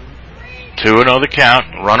 2-0 the count.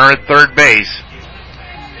 Runner at third base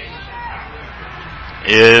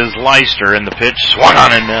is Leicester, and the pitch swung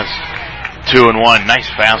on and missed. 2-1.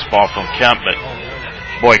 Nice fastball from Kemp, but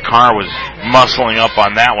boy, Carr was muscling up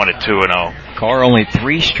on that one at 2-0. Carr only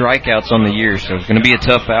 3 strikeouts on the year, so it's going to be a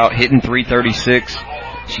tough out, hitting .336.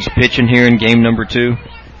 She's pitching here in game number 2.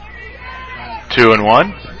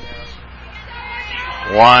 2-1.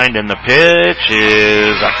 Wind, and the pitch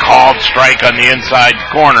is a called strike on the inside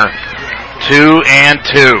corner.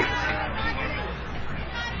 2-2.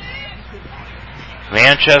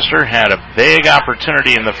 Manchester had a big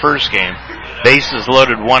opportunity in the first game. Bases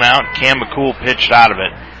loaded, 1 out. Cam McCool pitched out of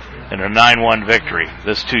it in a 9-1 victory.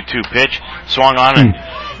 This 2-2 pitch swung on and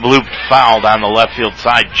blooped foul down the left field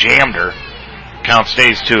side, jammed her. Count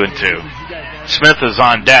stays 2-2. Smith is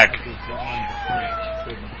on deck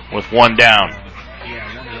with 1 down.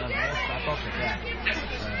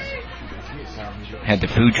 Had the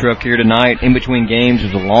food truck here tonight. In between games,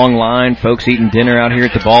 there's a long line. Folks eating dinner out here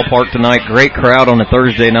at the ballpark tonight. Great crowd on a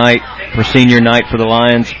Thursday night for senior night for the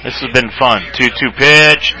Lions. This has been fun. 2-2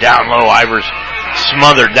 pitch, down low. Ivers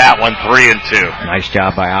smothered that one, 3-2. Nice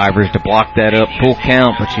job by Ivers to block that up. Full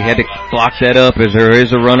count, but she had to block that up as there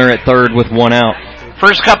is a runner at third with 1 out.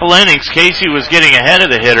 First couple innings, Casey was getting ahead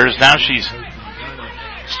of the hitters. Now she's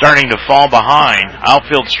starting to fall behind.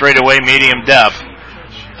 Outfield straightaway, medium depth.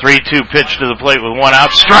 3-2 pitch to the plate with 1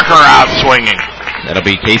 out. Struck her out swinging. That'll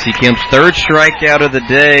be Casey Kemp's 3rd strikeout of the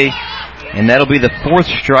day, and that'll be the 4th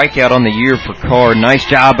strikeout on the year for Carr. Nice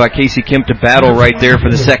job by Casey Kemp to battle right there for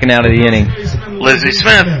the 2nd out of the inning. Lizzie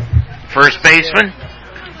Smith, first baseman,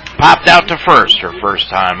 popped out to first her first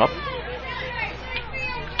time up.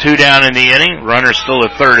 2 down in the inning. Runner still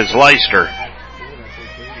at third is Leicester.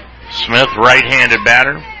 Smith, right-handed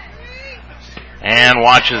batter, and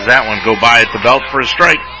watches that one go by at the belt for a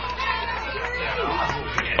strike.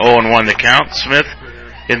 0-1 the count. Smith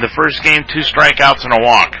in the first game, 2 strikeouts and a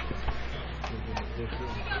walk.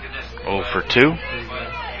 0 for 2.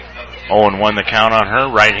 0-1 the count on her,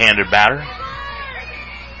 right-handed batter.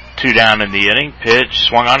 2 down in the inning. Pitch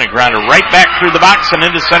swung on and grounded right back through the box and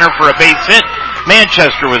into center for a base hit.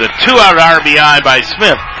 Manchester with a 2-out RBI by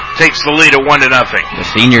Smith takes the lead at 1-0. The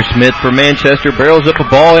senior Smith for Manchester barrels up a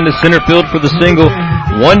ball into center field for the single.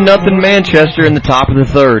 1-0 Manchester in the top of the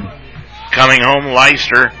 3rd. Coming home,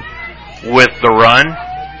 Leicester with the run.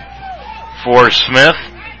 for Smith.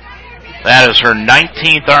 That is her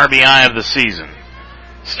 19th RBI of the season.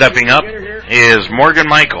 Stepping up is Morgan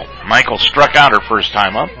Michael. Michael struck out her first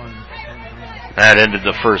time up. That ended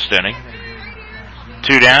the first inning.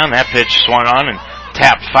 2 down. That pitch swung on and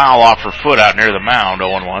tapped foul off her foot out near the mound.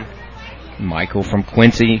 0-1. Michael from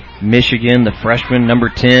Quincy, Michigan, the freshman, number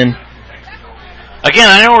 10. Again,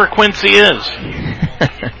 I know where Quincy is.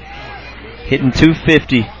 Hitting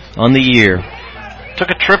 250 on the year. Took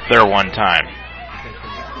a trip there one time.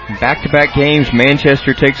 Back-to-back games,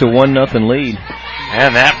 Manchester takes a 1-0 lead.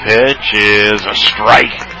 And that pitch is a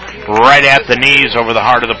strike right at the knees over the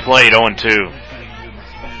heart of the plate, 0-2.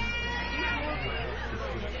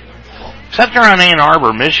 Except around Ann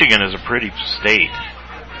Arbor, Michigan is a pretty state.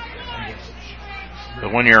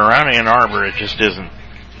 But when you're around Ann Arbor, it just isn't.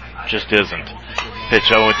 Pitch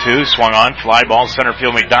 0-2, swung on, fly ball, center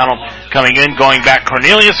field, McDonald coming in, going back,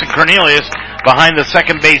 Cornelius, and Cornelius behind the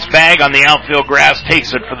second base bag on the outfield grass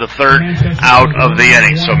takes it for the third out of the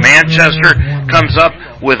inning. So Manchester comes up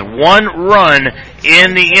with 1 run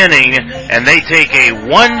in the inning, and they take a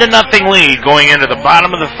 1-0 lead going into the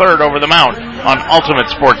bottom of the third over the mound on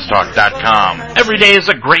UltimateSportsTalk.com. Every day is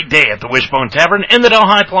a great day at the Wishbone Tavern in the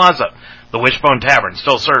Delhi Plaza. The Wishbone Tavern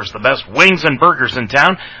still serves the best wings and burgers in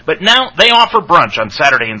town, but now they offer brunch on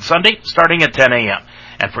Saturday and Sunday starting at 10 a.m.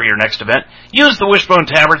 And for your next event, use the Wishbone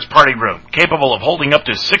Tavern's party room, capable of holding up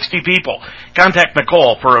to 60 people. Contact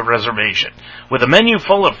Nicole for a reservation. With a menu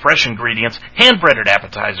full of fresh ingredients, hand-breaded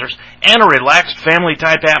appetizers, and a relaxed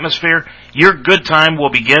family-type atmosphere, your good time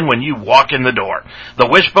will begin when you walk in the door. The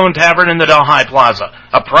Wishbone Tavern in the Delhi Plaza,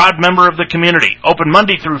 a proud member of the community, open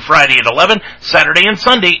Monday through Friday at 11, Saturday and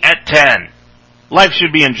Sunday at 10. Life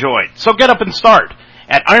should be enjoyed, so get up and start.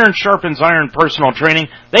 At Iron Sharpens Iron Personal Training,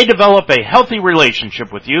 they develop a healthy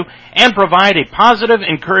relationship with you and provide a positive,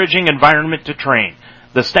 encouraging environment to train.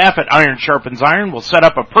 The staff at Iron Sharpens Iron will set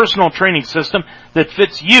up a personal training system that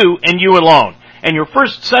fits you and you alone. And your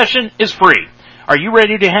first session is free. Are you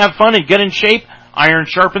ready to have fun and get in shape? Iron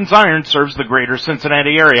Sharpens Iron serves the greater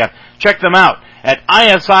Cincinnati area. Check them out at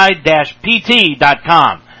isi-pt.com.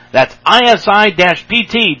 That's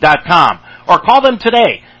isi-pt.com. Or call them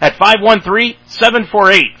today at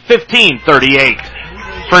 513-748-1538.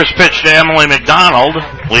 First pitch to Emily McDonald,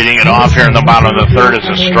 leading it off here in the bottom of the third is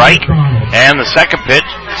a strike. And the second pitch,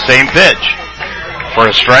 same pitch for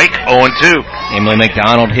a strike, 0-2. Emily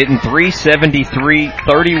McDonald hitting .373,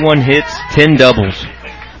 31 hits, 10 doubles.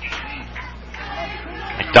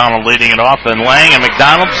 McDonald leading it off, then Lang, and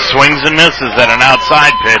McDonald swings and misses at an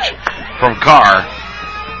outside pitch from Carr.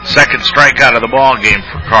 Second strikeout of the ball game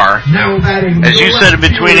for Carr. As you said in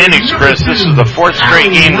between innings, Chris, this is the 4th straight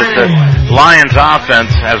game that the Lions offense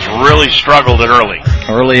has really struggled early.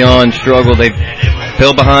 Early on, struggled. They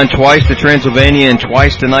fell behind twice to Transylvania and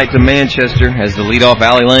twice tonight to Manchester as the leadoff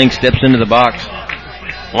Allie Lang steps into the box.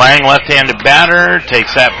 Lang, left-handed batter,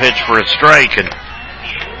 takes that pitch for a strike, and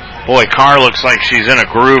boy, Carr looks like she's in a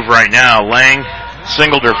groove right now. Lang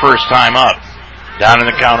singled her first time up. Down in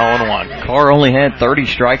the count 0-1. Carr only had 30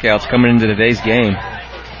 strikeouts coming into today's game.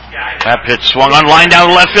 That pitch swung on, line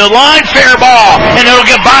down the left field line, fair ball, and it'll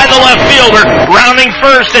get by the left fielder. Rounding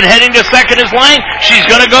first and heading to second is Lang. She's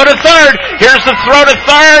going to go to third. Here's the throw to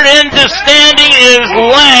third. Into standing is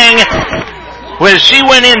Lang. When she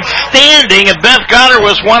went in standing, if Beth Goddard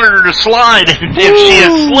wanted her to slide, if she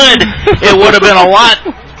had slid, it would have been a lot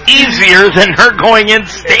easier than her going in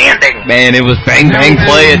standing. Man, it was bang-bang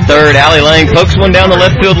play at third. Allie Lang pokes one down the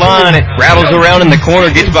left field line. It rattles around in the corner,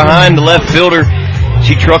 gets behind the left fielder.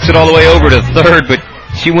 She trucks it all the way over to third, but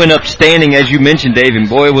she went up standing, as you mentioned, Dave, and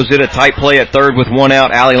boy, was it a tight play at third with one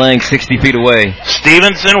out. Allie Lang 60 feet away.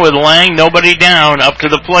 Stevenson with Lang, nobody down, up to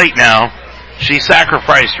the plate now. She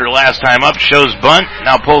sacrificed her last time up, shows bunt,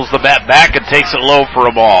 now pulls the bat back and takes it low for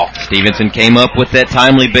a ball. Stevenson came up with that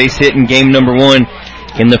timely base hit in game number 1.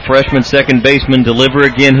 Can the freshman second baseman deliver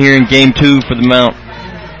again here in game 2 for the Mount?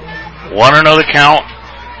 1-0 the count.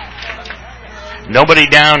 Nobody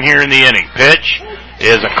down here in the inning. Pitch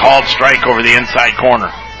is a called strike over the inside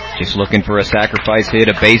corner. Just looking for a sacrifice hit,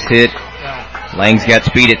 a base hit. Lang's got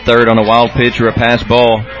speed at third on a wild pitch or a pass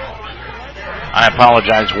ball. I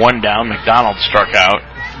apologize. 1 down. McDonald struck out.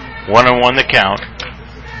 1-1 the count.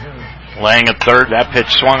 Lang at third. That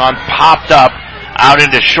pitch swung on, popped up. Out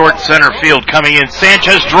into short center field, coming in.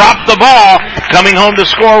 Sanchez dropped the ball. Coming home to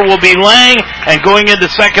score will be Lang, and going into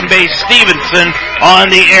second base, Stevenson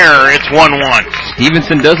on the error. It's 1-1.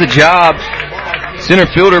 Stevenson does a job. Center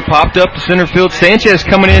fielder popped up to center field. Sanchez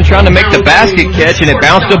coming in trying to make the basket catch, and it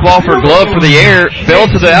bounced up off her glove for the air, fell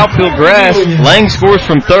to the outfield grass. Lang scores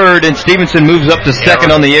from third, and Stevenson moves up to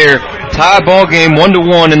second on the air. Tie ball game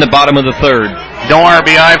 1-1 in the bottom of the third. No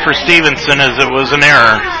RBI for Stevenson as it was an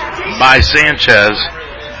error by Sanchez.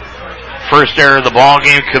 First error of the ball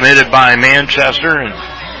game committed by Manchester, and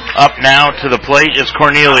up now to the plate is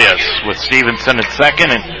Cornelius with Stevenson at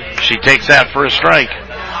second, and she takes that for a strike.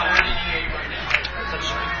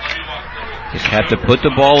 Just have to put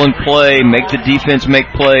the ball in play, make the defense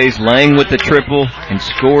make plays. Lang with the triple and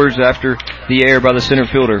scores after the error by the center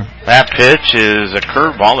fielder. That pitch is a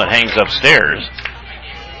curveball that hangs upstairs.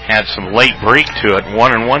 Had some late break to it.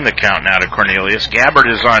 1-1 the count now to Cornelius. Gabbard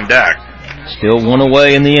is on deck. Still one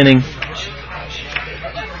away in the inning.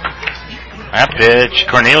 That pitch,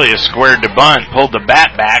 Cornelius squared to bunt, pulled the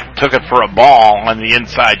bat back, took it for a ball on the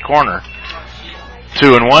inside corner.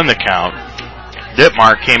 2-1 the count.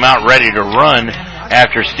 Dittmar came out ready to run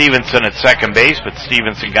after Stevenson at second base, but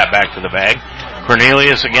Stevenson got back to the bag.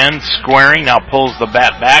 Cornelius again squaring, now pulls the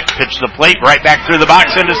bat back, pitch the plate, right back through the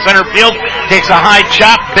box into center field, takes a high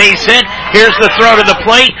chop, base hit. Here's the throw to the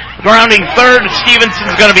plate, grounding third.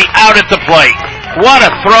 Stevenson's going to be out at the plate. What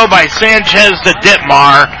a throw by Sanchez to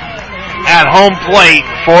Dittmar at home plate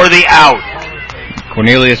for the out.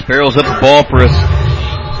 Cornelius barrels up the ball for us.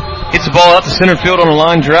 Hits the ball out to center field on a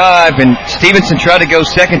line drive, and Stevenson tried to go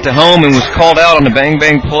second to home and was called out on the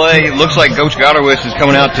bang-bang play. It looks like Coach Gotterwitz is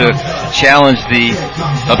coming out to challenge the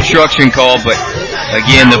obstruction call, but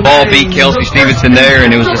again, the ball beat Kelsey Stevenson there,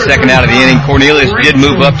 and it was the second out of the inning. Cornelius did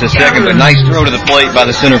move up to second, but nice throw to the plate by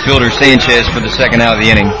the center fielder Sanchez for the second out of the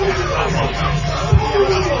inning.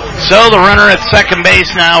 So the runner at second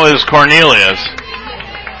base now is Cornelius.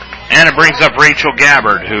 And it brings up Rachel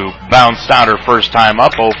Gabbard, who bounced out her first time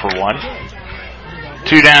up 0 for 1.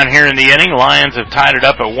 2 down here in the inning. Lions have tied it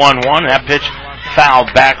up at 1-1. That pitch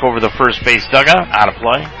fouled back over the first base dugout, out of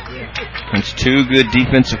play. It's 2 good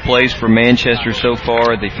defensive plays for Manchester so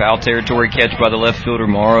far. The foul territory catch by the left fielder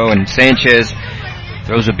Morrow, and Sanchez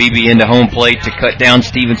throws a BB into home plate to cut down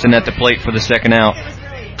Stevenson at the plate for the second out.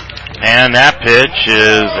 And that pitch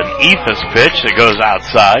is an Ephus pitch that goes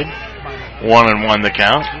outside. 1-1 the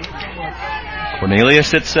count.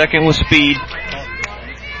 Cornelius at second with speed.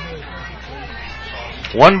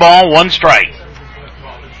 1 ball, 1 strike.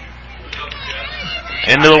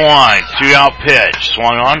 Into the line, 2 out pitch.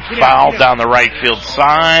 Swung on, foul down the right field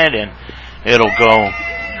side, and it'll go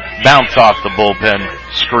bounce off the bullpen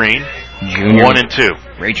screen. Junior 1-2.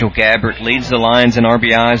 Rachel Gabbard leads the Lions in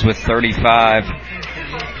RBIs with 35.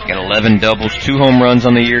 Got 11 doubles, 2 home runs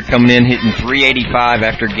on the year coming in, hitting .385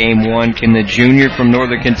 after game 1. Can the junior from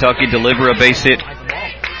Northern Kentucky deliver a base hit?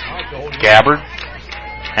 Gabbard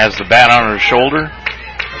has the bat on her shoulder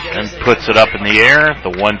and puts it up in the air. The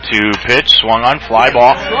 1-2 pitch swung on, fly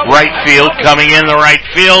ball, right field. Coming in, the right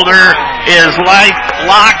fielder is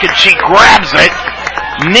locked, and she grabs it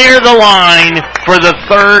near the line for the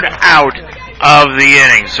third out of the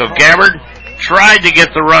inning. So Gabbard tried to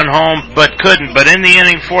get the run home, but couldn't. But in the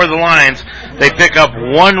inning for the Lions, they pick up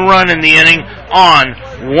 1 run in the inning on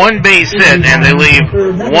 1 base hit, and they leave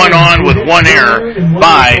 1 on with 1 error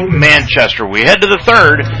by Manchester. We head to the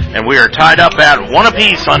third, and we are tied up at 1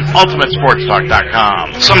 apiece on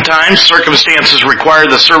UltimateSportsTalk.com. Sometimes circumstances require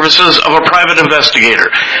the services of a private investigator,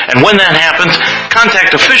 and when that happens,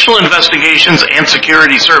 contact Official Investigations and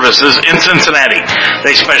Security Services in Cincinnati.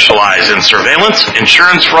 They specialize in surveillance,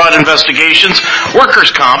 insurance fraud investigations,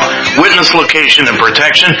 workers' comp, witness location and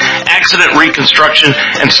protection, accident reconstruction,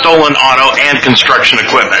 and stolen auto and construction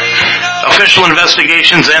equipment. Official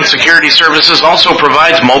Investigations and Security Services also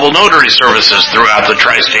provides mobile notary services throughout the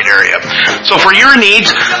tri-state area. So for your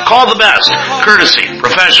needs, call the best. Courtesy,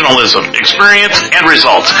 professionalism, experience, and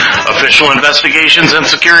results. Official Investigations and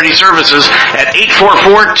Security Services at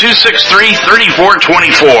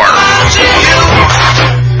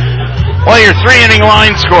 844-263-3424. Well, your 3-inning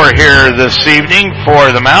line score here this evening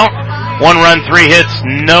for the Mount. 1 run, 3 hits,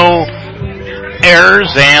 no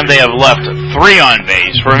errors, and they have left 3 on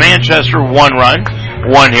base. For Manchester, 1 run,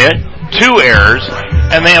 1 hit, 2 errors,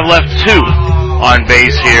 and they have left 2 on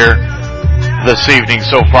base here this evening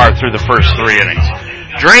so far through the first 3 innings.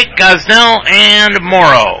 Drake, Gosnell, and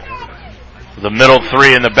Morrow, the middle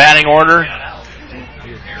 3 in the batting order,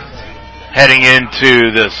 heading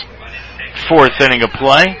into this 4th inning of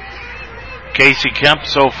play. Casey Kemp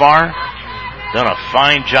so far done a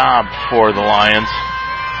fine job for the Lions.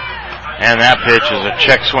 And that pitch is a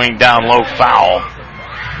check swing down low, foul.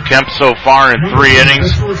 Kemp so far in 3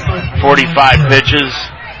 innings, 45 pitches,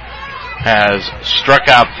 has struck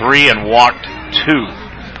out 3 and walked 2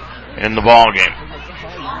 in the ball game.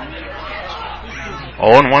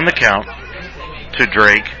 0-1 the count to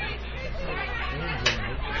Drake.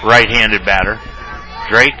 Right-handed batter.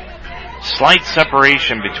 Drake slight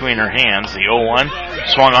separation between her hands. The 0-1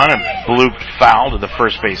 swung on and blew foul to the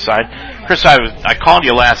first base side. Chris, I called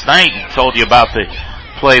you last night and told you about the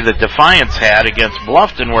play that Defiance had against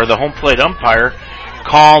Bluffton, where the home plate umpire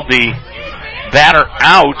called the batter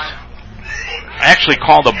out, actually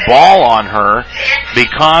called a ball on her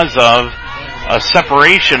because of a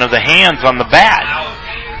separation of the hands on the bat.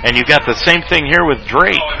 And you got the same thing here with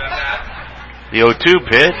Drake. The 0-2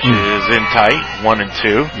 pitch is in tight,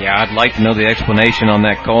 1-2. Yeah, I'd like to know the explanation on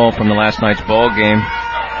that call from the last night's ball game.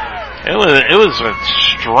 It was a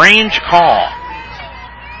strange call.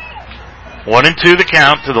 1-2 the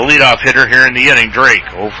count to the leadoff hitter here in the inning, Drake.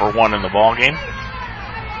 0-for-1 in the ball game.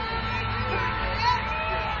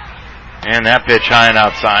 And that pitch high and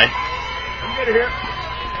outside.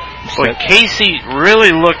 But Casey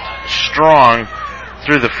really looked strong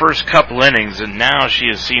through the first couple innings, and now she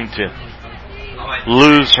has seemed to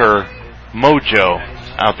lose her mojo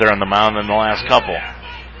out there on the mound in the last couple.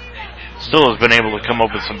 Still has been able to come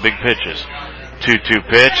up with some big pitches. 2-2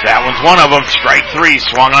 pitch. That one's one of them. Strike 3.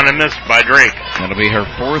 Swung on and missed by Drake. That'll be her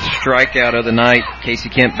 4th strikeout of the night. Casey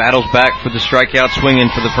Kemp battles back for the strikeout, swinging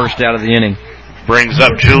for the first out of the inning. Brings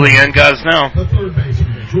up Julianne Gosnell.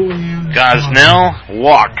 Gosnell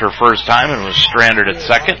walked her first time and was stranded at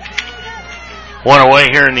second. One away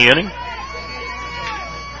here in the inning.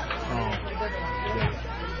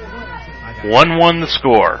 1-1 the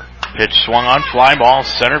score. Pitch swung on, fly ball,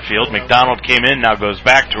 center field. McDonald came in, now goes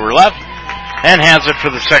back to her left, and has it for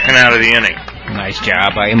the second out of the inning. Nice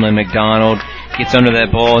job by Emily McDonald. Gets under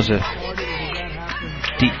that ball as a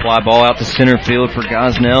deep fly ball out to center field for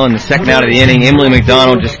Gosnell. In the second out of the inning, Emily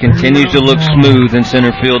McDonald just continues to look smooth in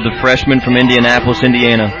center field, the freshman from Indianapolis,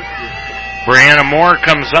 Indiana. Brianna Moore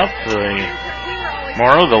comes up.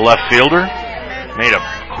 Morrow, the left fielder, made a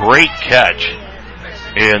great catch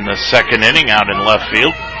in the second inning out in left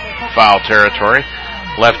field. Foul territory.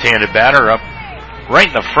 Left-handed batter up right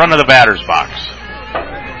in the front of the batter's box.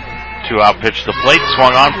 2-out pitch to the plate.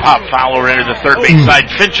 Swung on, pop foul over into the third base side.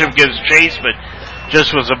 Fincham gives chase, but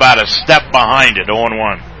just was about a step behind it.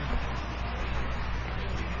 0-1.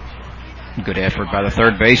 Good effort by the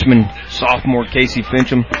third baseman, sophomore Casey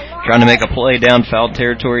Fincham, trying to make a play down foul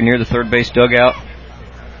territory near the third base dugout.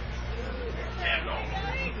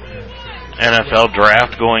 NFL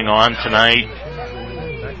draft going on tonight.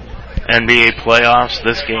 NBA playoffs,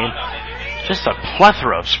 this game. Just a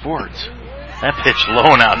plethora of sports. That pitch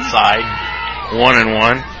low and outside.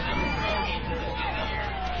 1-1.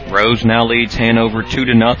 Rose now leads Hanover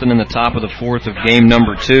 2-0 in the top of the 4th of game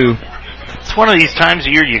number 2. It's one of these times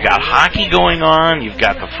of year you got hockey going on, you've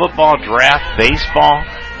got the football draft, baseball,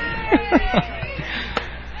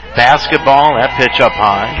 basketball, that pitch up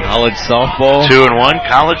high. College softball. 2-1.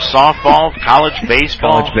 College softball, college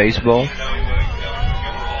baseball. College baseball.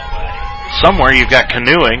 Somewhere you've got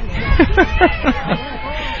canoeing.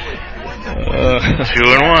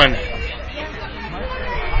 2-1.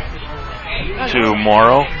 To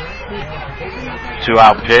Morrow.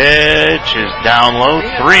 2-out pitch is down low.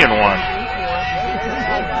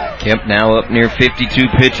 3-1. Kemp now up near 52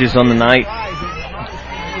 pitches on the night.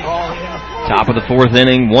 Top of the 4th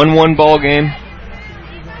inning. 1-1 ball game.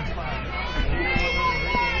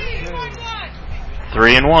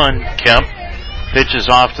 3-1. Kemp pitches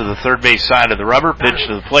off to the third base side of the rubber. Pitch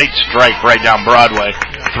to the plate. Strike right down Broadway.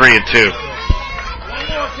 3-2.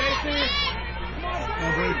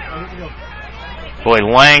 Boy,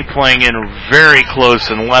 Lang playing in very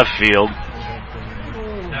close in left field.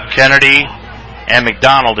 Kennedy and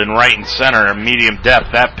McDonald in right and center, medium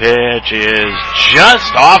depth. That pitch is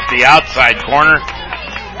just off the outside corner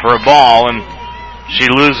for a ball, and she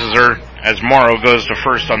loses her as Morrow goes to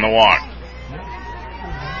first on the walk.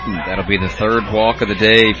 That'll be the 3rd walk of the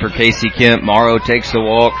day for Casey Kemp. Morrow takes the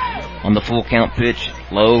walk on the full count pitch,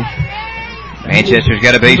 low. Manchester's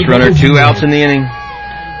got a base runner, 2 outs in the inning.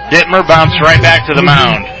 Dittmer bounced right back to the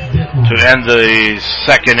mound to end the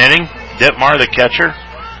second inning. Dittmar, the catcher,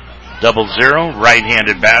 0-0,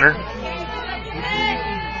 right-handed batter.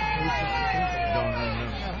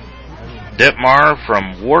 Dittmar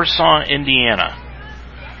from Warsaw, Indiana.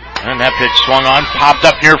 And that pitch swung on, popped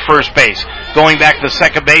up near first base. Going back to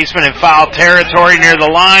second baseman in foul territory near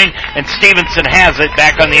the line, and Stevenson has it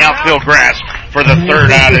back on the outfield grass for the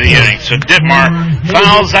 3rd out of the inning. So Dittmar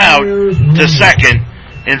fouls out to second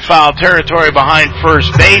in foul territory behind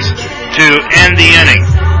first base to end the inning.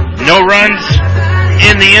 No runs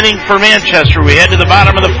in the inning for Manchester. We head to the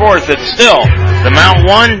bottom of the 4th. It's still The Mount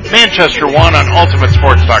won, Manchester won on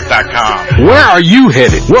UltimateSportsTalk.com. Where are you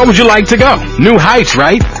headed? Where would you like to go? New heights,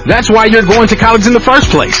 right? That's why you're going to college in the first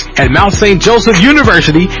place. At Mount St. Joseph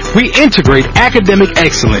University, we integrate academic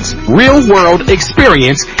excellence, real-world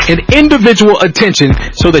experience, and individual attention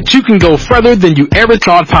so that you can go further than you ever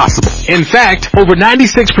thought possible. In fact, over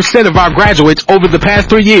 96% of our graduates over the past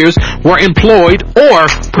 3 years were employed or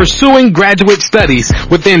pursuing graduate studies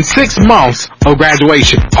within 6 months of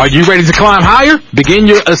graduation. Are you ready to climb higher? Begin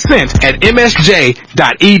your ascent at msj.edu.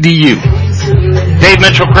 Dave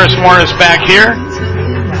Mitchell, Chris Morris back here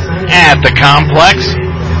at the complex.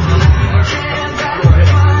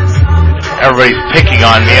 Everybody's picking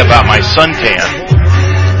on me about my suntan.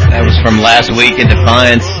 That was from last week in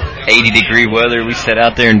Defiance. 80-degree weather. We sat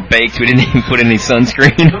out there and baked. We didn't even put any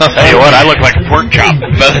sunscreen on. Tell you what, I look like a pork chop.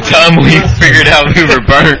 By the time we figured out we were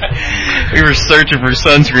burnt, we were searching for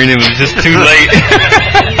sunscreen. It was just too late.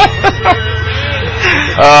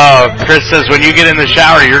 Oh, Chris says when you get in the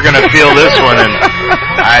shower, you're going to feel this one. And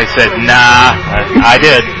I said, nah, I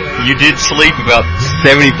did. You did sleep about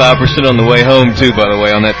 75% on the way home, too, by the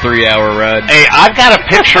way, on that 3-hour ride. Hey, I've got a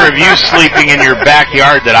picture of you sleeping in your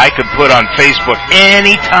backyard that I could put on Facebook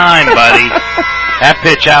anytime, buddy. That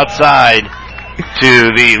pitch outside to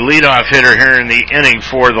the leadoff hitter here in the inning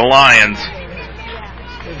for the Lions,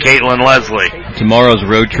 Caitlin Leslie. Tomorrow's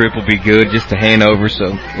road trip will be good, just to Hanover,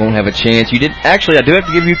 so won't have a chance. You did, actually, I do have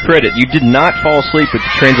to give you credit. You did not fall asleep at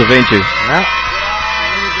the Transylvania. No.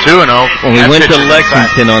 2-0. When we went to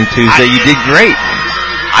Lexington on Tuesday, you did great.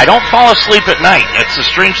 I don't fall asleep at night. That's the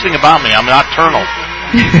strange thing about me. I'm nocturnal.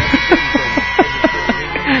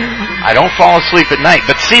 I don't fall asleep at night.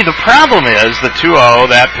 But see, the problem is the 2-0,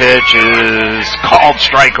 that pitch is called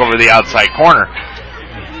strike over the outside corner.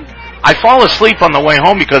 I fall asleep on the way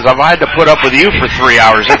home because I've had to put up with you for 3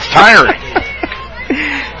 hours. It's tiring.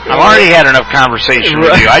 I've already had enough conversation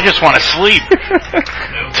with you. I just want to sleep.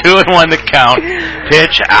 2-1 the count.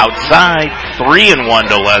 Pitch outside. 3-1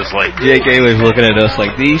 to Leslie. Jake A was looking at us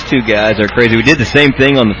like, these two guys are crazy. We did the same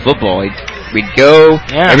thing on the football. We'd go.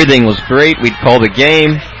 Yeah. Everything was great. We'd call the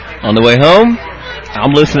game. On the way home,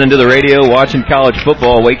 I'm listening to the radio, watching college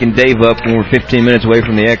football, waking Dave up when we're 15 minutes away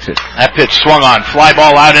from the exit. That pitch swung on. Fly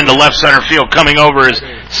ball out into left center field. Coming over is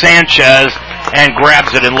Sanchez and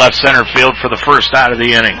grabs it in left center field for the first out of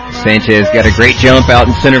the inning. Sanchez got a great jump out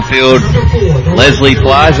in center field. Leslie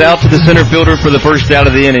flies out to the center fielder for the first out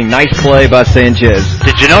of the inning. Nice play by Sanchez.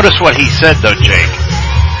 Did you notice what he said, though, Jake?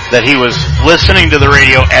 That he was listening to the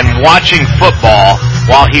radio and watching football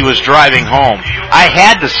while he was driving home. I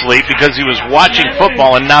had to sleep because he was watching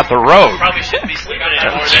football and not the road. Probably shouldn't be sleeping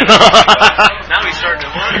anymore. Now he's starting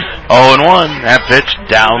to run. 0-1. That pitch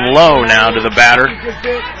down low now to the batter,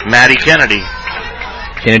 Maddie Kennedy.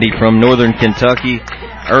 Kennedy from Northern Kentucky,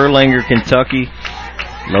 Erlanger, Kentucky.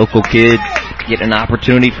 Local kid. Getting an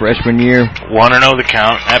opportunity freshman year. 1-0 the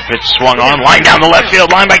count. That pitch swung on. Line down the left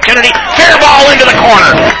field line by Kennedy. Fair ball into the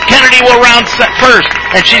corner. Kennedy will round first,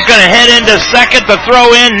 and she's going to head into second. The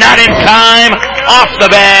throw in, not in time. Off the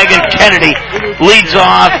bag, and Kennedy leads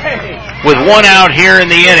off with 1 out here in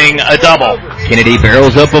the inning, a double. Kennedy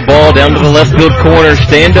barrels up a ball down to the left field corner.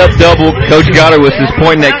 Stand-up double. Coach Goddard is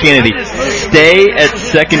pointing at Kennedy. Stay at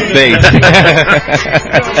second base.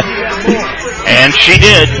 And she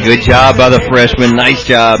did. Good job by the freshman. Nice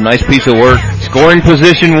job. Nice piece of work. Scoring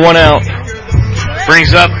position, 1 out.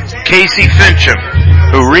 Brings up Casey Fincham,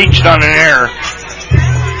 who reached on an error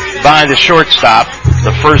by the shortstop.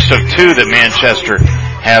 The first of 2 that Manchester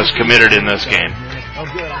has committed in this game.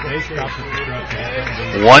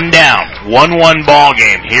 1 down. 1-1 ball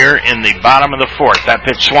game here in the bottom of the 4th. That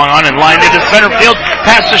pitch swung on and lined into center field.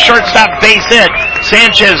 Past the shortstop, base hit.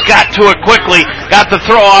 Sanchez got to it quickly. Got the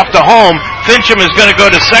throw off to home. Fincham is going to go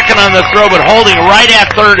to second on the throw, but holding right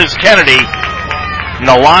at third is Kennedy. And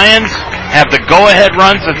the Lions have the go-ahead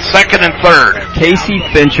runs at second and third. Casey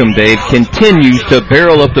Fincham, Dave, continues to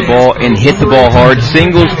barrel up the ball and hit the ball hard.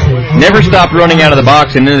 Singles, never stopped running out of the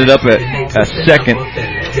box and ended up at second.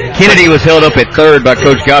 Kennedy was held up at third by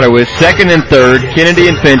Coach Goddard with second and third. Kennedy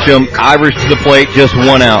and Fincham, Ivers to the plate, just 1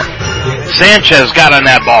 out. Sanchez got on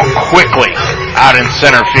that ball quickly out in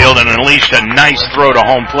center field and unleashed a nice throw to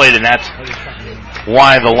home plate, and that's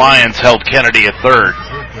why the Lions held Kennedy at third.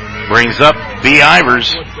 Brings up B.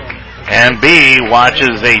 Ivers, and B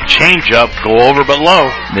watches a changeup go over but low.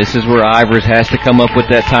 This is where Ivers has to come up with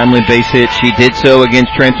that timely base hit. She did so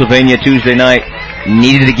against Transylvania Tuesday night.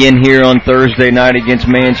 Needed it again here on Thursday night against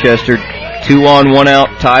Manchester. 2 on, 1 out,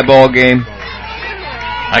 tie ball game.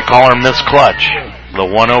 I call her Miss Clutch. The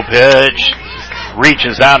 1-0 pitch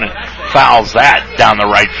reaches out and fouls that down the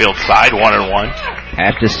right field side, 1-1.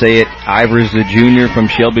 Have to say it Ivers, the junior from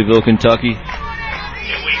Shelbyville, Kentucky.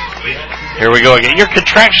 Here we go again. You're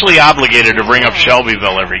contractually obligated to bring up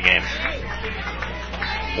Shelbyville every game.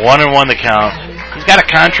 1-1 the count. He's got a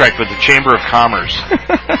contract with the Chamber of Commerce.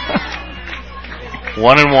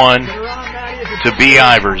 1-1 to B.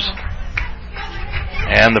 Ivers.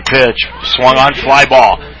 And the pitch, swung on, fly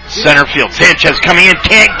ball. Center field. Sanchez coming in,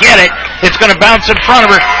 can't get it. It's going to bounce in front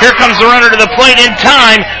of her. Here comes the runner to the plate in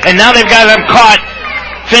time, and now they've got them caught.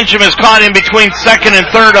 Fincham is caught in between second and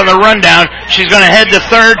third on the rundown. She's going to head to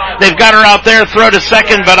third. They've got her out there, throw to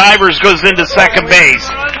second, but Ivers goes into second base.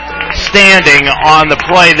 Standing on the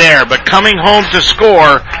play there, but coming home to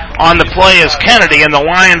score on the play is Kennedy, and the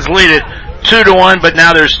Lions lead it 2-1, but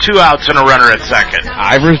now there's 2 outs and a runner at second.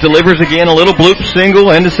 Ivers delivers again, a little bloop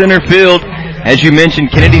single into center field. As you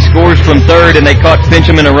mentioned, Kennedy scores from third, and they caught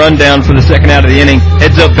Fincham in a rundown for the second out of the inning.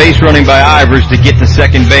 Heads up base running by Ivers to get to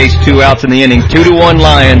second base. 2 outs in the inning. 2-1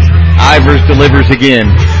 Lions. Ivers delivers again.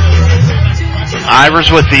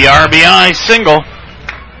 Ivers with the RBI single.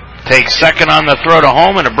 Takes second on the throw to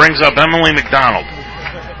home, and it brings up Emily McDonald.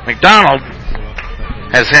 McDonald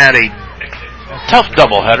has had a tough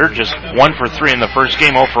doubleheader, just 1 for 3 in the first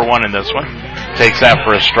game, 0 for 1 in this one. Takes that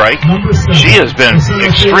for a strike. She has been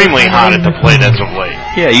extremely hot at the plate as of late.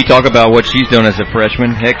 Yeah, you talk about what she's done as a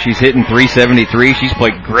freshman. Heck, she's hitting .373. She's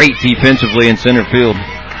played great defensively in center field.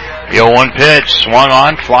 The 0-1 pitch, swung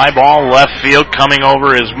on, fly ball, left field, coming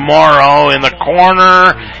over is Morrow in the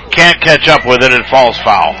corner. Can't catch up with it, it falls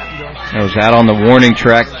foul. It was out on the warning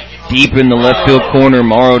track, deep in the left field corner.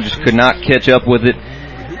 Morrow just could not catch up with it.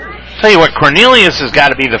 Tell you what, Cornelius has got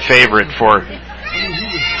to be the favorite for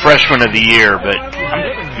freshman of the year, but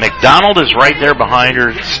McDonald is right there behind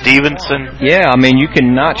her. Stevenson. Yeah, I mean, you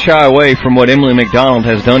cannot shy away from what Emily McDonald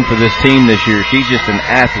has done for this team this year. She's just an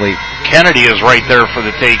athlete. Kennedy is right there for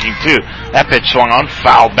the taking, too. That pitch swung on,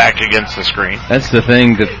 fouled back against the screen. That's the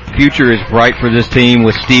thing. The future is bright for this team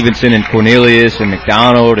with Stevenson and Cornelius and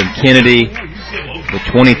McDonald and Kennedy. The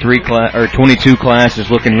 22 class is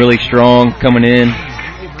looking really strong coming in.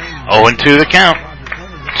 0-2 the count.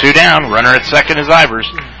 2 down. Runner at second is Ivers.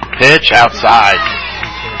 Pitch outside.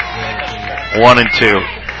 1-2.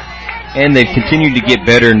 And they've continued to get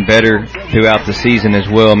better and better throughout the season as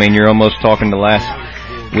well. I mean, you're almost talking the last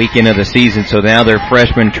weekend of the season, so now they're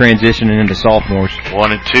freshmen transitioning into sophomores.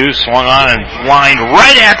 1-2, swung on and flying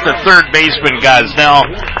right at the third baseman Gosnell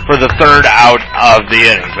for the third out of the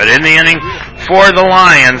inning. But in the inning for the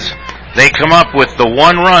Lions, they come up with the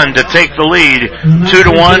 1 run to take the lead,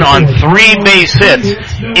 2-1 on 3 base hits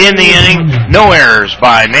in the inning. No errors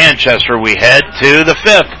by Manchester. We head to the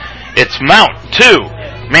 5th. It's Mount 2,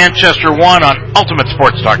 Manchester 1 on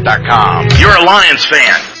UltimateSportsTalk.com. You're a Lions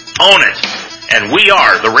fan. Own it. And we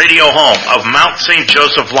are the radio home of Mount St.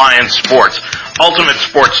 Joseph Lions Sports.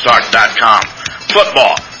 UltimateSportsTalk.com.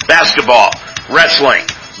 Football, basketball, wrestling,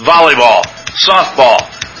 volleyball, softball,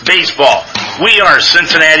 baseball. We are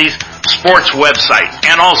Cincinnati's sports website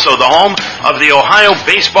and also the home of the Ohio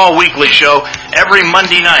Baseball Weekly Show every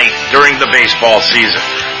Monday night during the baseball season.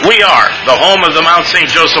 We are the home of the Mount St.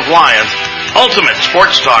 Joseph Lions.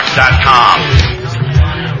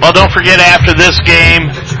 UltimateSportsTalk.com. Well, don't forget after this game,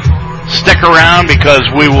 stick around because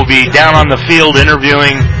we will be down on the field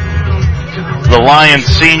interviewing the Lions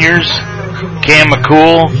seniors, Cam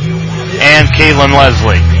McCool and Caitlin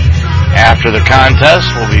Leslie. After the contest,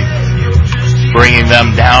 we'll be bringing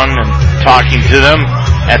them down and talking to them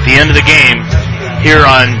at the end of the game here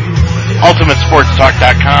on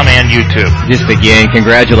UltimateSportsTalk.com and YouTube. Just again,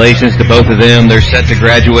 congratulations to both of them. They're set to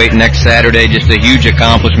graduate next Saturday. Just a huge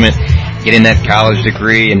accomplishment, getting that college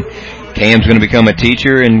degree. And Cam's going to become a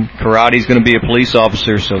teacher, and Karate's going to be a police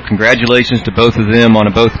officer. So congratulations to both of them on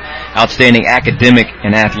a both outstanding academic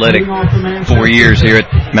and athletic 4 years here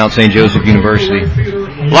at Mount St. Joseph University.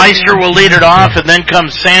 Leister will lead it off, and then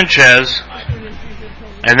comes Sanchez,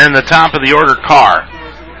 and then the top of the order, Carr.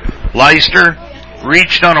 Leister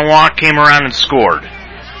reached on a walk, came around and scored.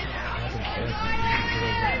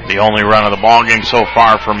 The only run of the ball game so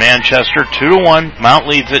far for Manchester, 2-1. Mount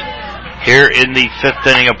leads it here in the 5th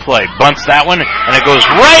inning of play. Bunts that one, and it goes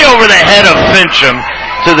right over the head of Fincham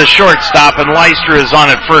to the shortstop, and Leister is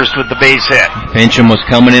on at first with the base hit. Fincham was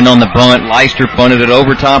coming in on the bunt. Leister bunted it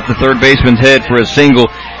over top the third baseman's head for a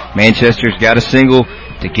single. Manchester's got a single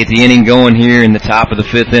to get the inning going here in the top of the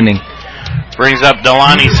 5th inning. Brings up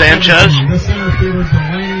Delaney Sanchez.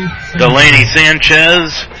 Delaney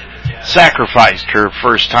Sanchez sacrificed her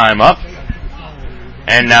first time up,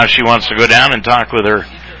 and now she wants to go down and talk with her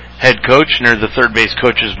head coach near the third base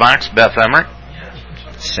coach's box, Beth Emmerich.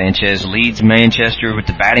 Sanchez leads Manchester with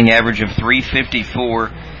the batting average of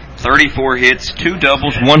 .354, 34 hits, 2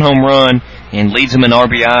 doubles, 1 home run, and leads them in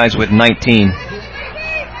RBIs with 19.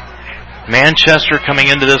 Manchester coming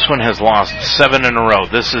into this one has lost 7 in a row.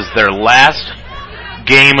 This is their last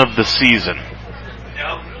game of the season.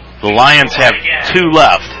 The Lions have 2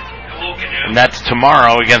 left, and that's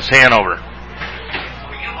tomorrow against Hanover.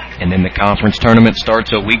 And then the conference tournament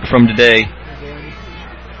starts a week from today.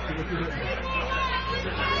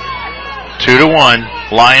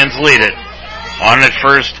 2-1, Lions lead it. On at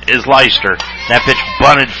first is Leicester. That pitch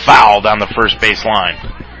bunted foul down the first base line.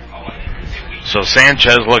 So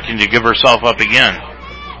Sanchez looking to give herself up again.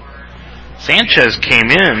 Sanchez came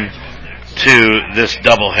in to this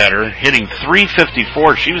doubleheader hitting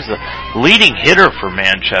 .354. She was the leading hitter for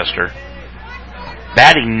Manchester.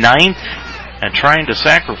 Batting 9th and trying to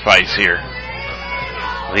sacrifice here.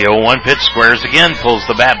 The 0-1 pitch squares again, pulls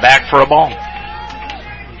the bat back for a ball.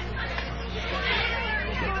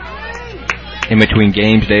 In between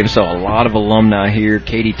games, Davis saw a lot of alumni here.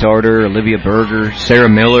 Katie Tarter, Olivia Berger, Sarah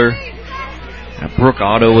Miller. Brooke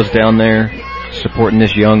Otto was down there supporting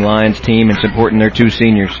this young Lions team and supporting their 2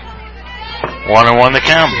 seniors. 1-1 the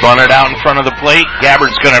count. Bunted out in front of the plate.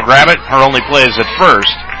 Gabbard's going to grab it. Her only play is at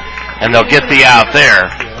first, and they'll get the out there.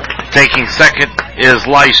 Taking second is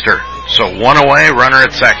Leicester. So 1 away, runner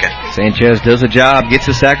at second. Sanchez does a job, gets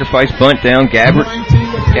a sacrifice bunt down. Gabbard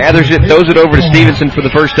gathers it, throws it over to Stevenson for the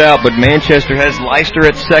first out, but Manchester has Leicester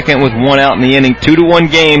at second with 1 out in the inning. 2-1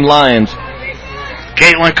 game, Lions.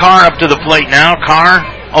 Caitlin Carr up to the plate now. Carr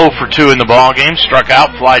 0 for 2 in the ball game. Struck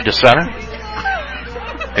out, flied to center.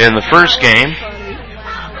 In the first game,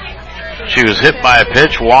 she was hit by a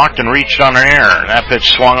pitch, walked and reached on an error. That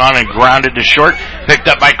pitch swung on and grounded to short. Picked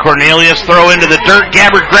up by Cornelius. Throw into the dirt.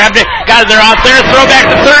 Gabbard grabbed it. Got it there out there. Throw back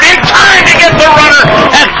to third. In time to get the runner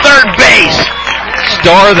at third base.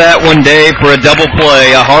 Star that one, Dave, for a double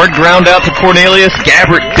play. A hard ground out to Cornelius.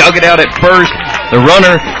 Gabbard dug it out at first. The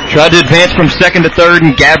runner tried to advance from second to third,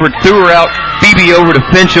 and Gabbard threw her out. BB over to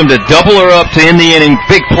Fincham to double her up to end the inning.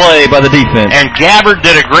 Big play by the defense. And Gabbard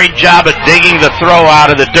did a great job of digging the throw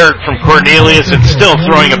out of the dirt from Cornelius and still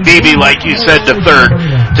throwing a BB, like you said, to third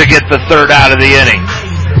to get the third out of the inning.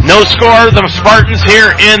 No score. The Spartans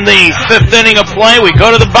here in the 5th inning of play. We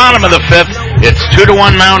go to the bottom of the 5th. It's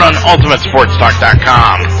 2-1 Mount on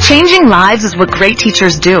UltimateSportsTalk.com. Changing lives is what great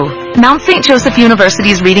teachers do. Mount St. Joseph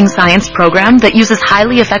University's Reading Science program that uses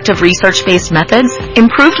highly effective research-based methods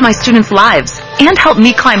improved my students' lives and helped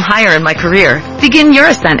me climb higher in my career. Begin your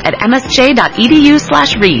ascent at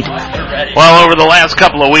msj.edu/read. Well, over the last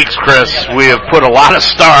couple of weeks, Chris, we have put a lot of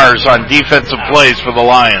stars on defensive plays for the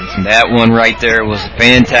Lions. That one right there was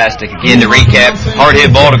fantastic. Again, to recap, hard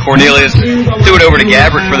hit ball to Cornelius, threw it over to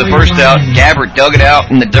Gabbard for the first out. Gabbard dug it out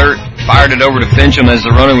in the dirt, fired it over to Fincham as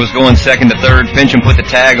the runner was going second to third. Fincham put the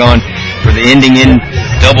tag on for the ending in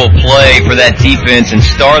double play for that defense and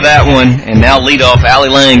star that one. And now leadoff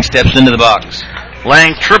Allie Lang steps into the box.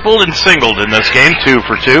 Lang tripled and singled in this game, 2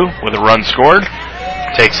 for 2 with a run scored.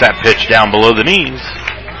 Takes that pitch down below the knees.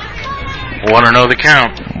 1-0 the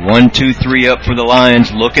count. 1-2-3 up for the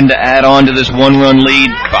Lions, looking to add on to this 1-run lead.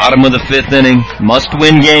 Bottom of the 5th inning,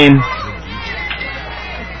 must-win game.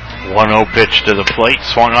 1-0 pitch to the plate,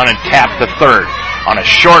 swung on and tapped to third on a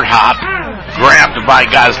short hop. Grabbed by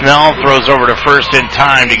Gosnell, throws over to first in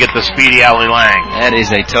time to get the speedy Allie Lang. That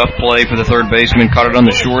is a tough play for the third baseman. Caught it on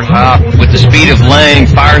the short hop with the speed of Lang.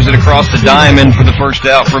 Fires it across the diamond for the first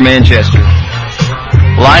out for Manchester.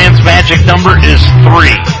 Lions' magic number is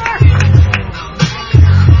 3.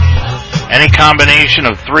 Any combination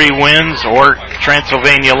of 3 wins or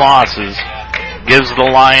Transylvania losses gives the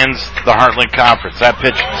Lions the Heartland Conference. That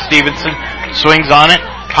pitch, Stevenson swings on it,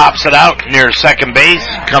 pops it out near second base.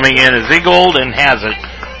 Coming in is Eagold and has it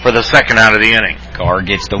for the second out of the inning. Carr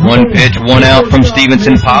gets the 1 pitch, 1 out from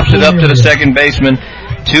Stevenson, pops it up to the second baseman.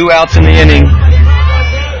 2 outs in the inning.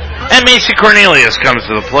 And Macy Cornelius comes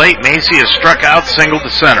to the plate. Macy is struck out, single to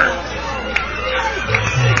center.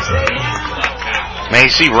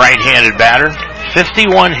 Macy, right-handed batter,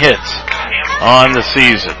 51 hits on the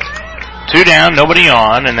season. 2 down, nobody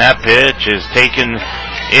on, and that pitch is taken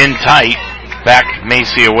in tight. Back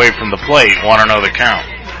Macy away from the plate. 1-0 the count.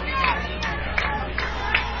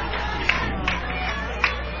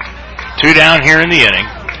 2 down here in the inning.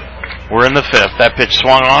 We're in the 5th. That pitch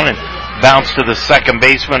swung on and bounced to the second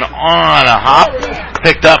baseman on a hop.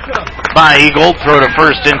 picked up by Eagle, throw to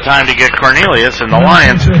first in time to get Cornelius, and the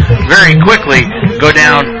Lions very quickly go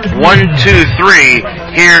down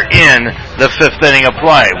 1-2-3 here in the 5th inning of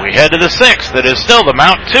play. We head to the 6th. It is still the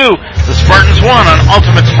Mount 2, the Spartans 1 on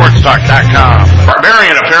UltimateSportsTalk.com.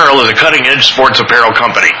 Barbarian Apparel is a cutting-edge sports apparel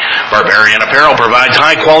company. Barbarian Apparel provides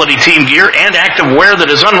high-quality team gear and active wear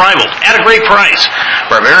that is unrivaled at a great price.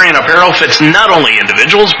 Barbarian Apparel fits not only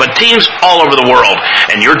individuals, but teams all over the world.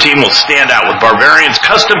 And your team will stand out with Barbarian's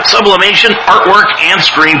custom sublimation, artwork, and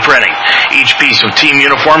screen printing. Each piece of team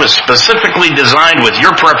uniform is specifically designed with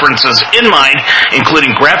your preferences in mind,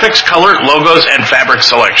 including graphics, color, logos, and fabric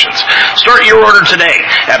selections. Start your order today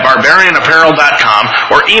at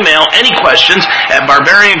barbarianapparel.com or email any questions at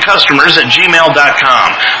barbariancustomers@gmail.com.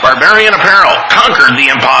 Barbarian Apparel, conquered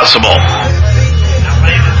the impossible.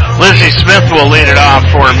 Lizzie Smith will lead it off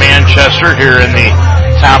for Manchester here in the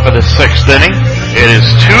top of the 6th inning. It is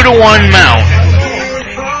 2-1 Mount.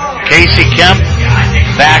 Casey Kemp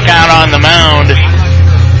back out on the mound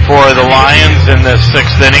for the Lions in the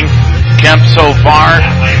 6th inning. Kemp so far,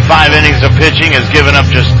 5 innings of pitching, has given up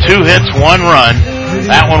just 2 hits, 1 run.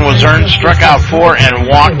 That one was earned, struck out 4, and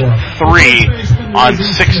walked 3 on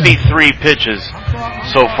 63 pitches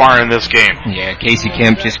so far in this game. Yeah, Casey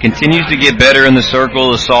Kemp just continues to get better in the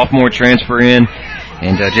circle, the sophomore transfer in,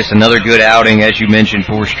 and just another good outing, as you mentioned,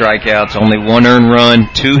 4 strikeouts, only 1 earned run,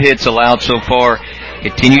 2 hits allowed so far.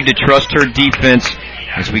 Continue to trust her defense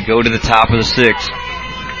as we go to the top of the 6th.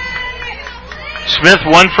 Smith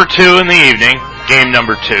 1 for 2 in the evening, game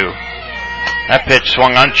number 2. That pitch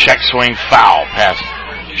swung on, check swing, foul past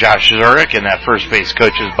Josh Zurich in that first base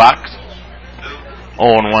coach's box.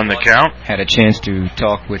 0-1 the count. Had a chance to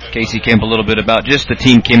talk with Casey Kemp a little bit about just the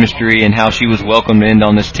team chemistry and how she was welcomed in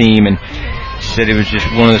on this team, and she said it was just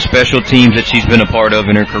one of the special teams that she's been a part of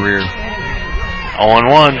in her career.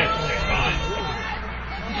 0-1.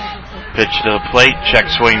 Pitch to the plate, check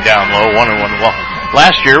swing down low, 1-1. Well,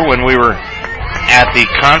 last year when we were at the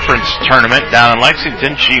conference tournament down in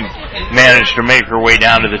Lexington, she managed to make her way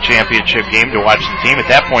down to the championship game to watch the team. At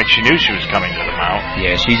that point, she knew she was coming to the Mount.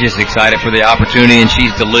 Yeah, she's just excited for the opportunity, and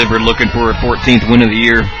she's delivered, looking for her 14th win of the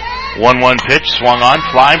year. 1-1 pitch, swung on,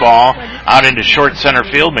 fly ball, out into short center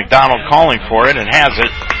field. McDonald calling for it and has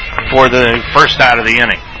it for the first out of the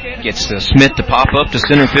inning. Gets Smith to pop up to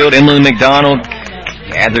center field. Emily McDonald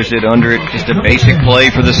gathers it under it. Just a basic play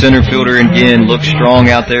for the center fielder, and again, looks strong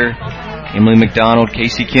out there. Emily McDonald,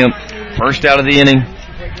 Casey Kemp, first out of the inning.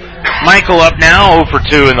 Michael up now, 0 for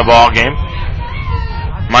 2 in the ball game.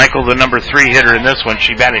 Michael, the number 3 hitter in this one.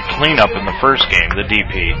 She batted cleanup in the first game, the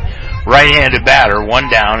DP. Right-handed batter, 1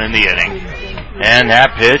 down in the inning. And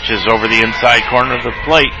that pitch is over the inside corner of the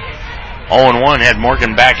plate. 0-1, had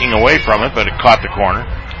Morgan backing away from it, but it caught the corner.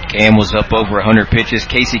 Cam was up over 100 pitches.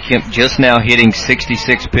 Casey Kemp just now hitting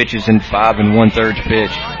 66 pitches in 5 1/3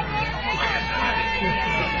 pitch.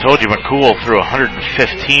 Told you McCool threw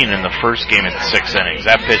 115 in the first game in 6 innings.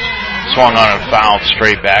 That pitch swung on and fouled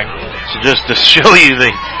straight back. So just to show you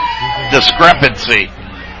the discrepancy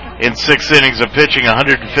in 6 innings of pitching,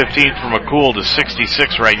 115 for McCool to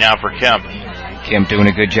 66 right now for Kemp. Kemp doing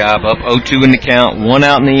a good job. Up 0-2 in the count. 1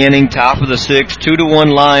 out in the inning. Top of the 6th. 2-1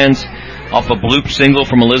 Lions off a bloop single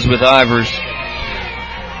from Elizabeth Ivers.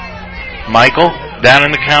 Michael down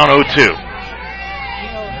in the count, 0-2.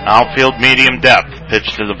 Outfield medium depth.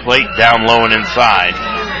 Pitch to the plate, down low and inside.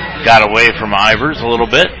 Got away from Ivers a little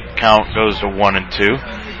bit. Count goes to 1-2.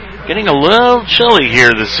 Getting a little chilly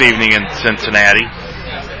here this evening in Cincinnati.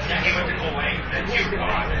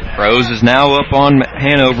 Rose is now up on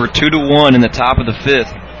Hanover, 2-1 in the top of the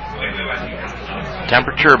 5th.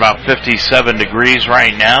 Temperature about 57 degrees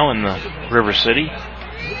right now in the River City.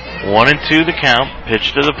 1-2 the count.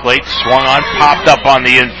 Pitch to the plate, swung on, popped up on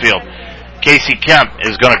the infield. Casey Kemp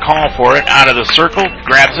is going to call for it out of the circle,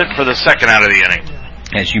 grabs it for the second out of the inning.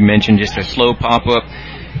 As you mentioned, just a slow pop-up.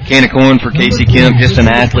 Can of corn for Casey Kemp, just an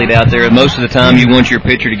athlete out there. Most of the time you want your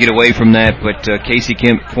pitcher to get away from that, but Casey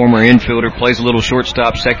Kemp, former infielder, plays a little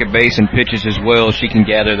shortstop, second base, and pitches as well. She can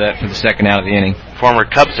gather that for the second out of the inning. Former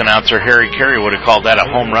Cubs announcer Harry Carey would have called that a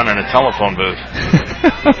home run in a telephone booth.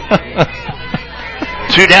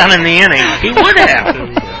 2 down in the inning. He would have.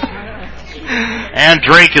 And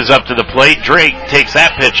Drake is up to the plate. Drake takes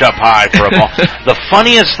that pitch up high for a ball. The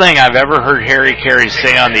funniest thing I've ever heard Harry Carey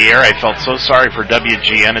say on the air, I felt so sorry for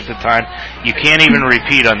WGN at the time, you can't even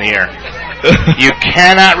repeat on the air. You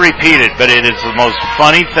cannot repeat it, but it is the most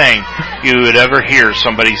funny thing you would ever hear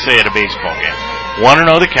somebody say at a baseball game. 1-0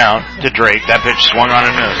 the count to Drake. That pitch swung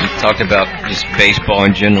on and missed. We talked about just baseball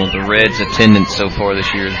in general. The Reds' attendance so far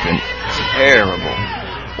this year has been terrible.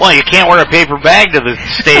 Well, you can't wear a paper bag to the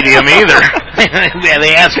stadium either.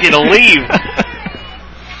 They ask you to leave.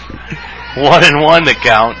 1-1 the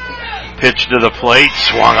count. Pitch to the plate,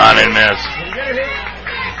 swung on and missed.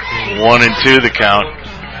 1-2 the count.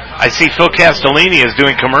 I see Phil Castellini is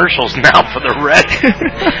doing commercials now for the Red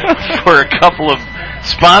for a couple of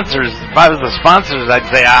sponsors. If I was the sponsors, I'd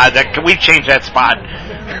say, can we change that spot?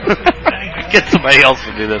 Get somebody else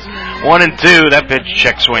to do this. 1-2, that pitch,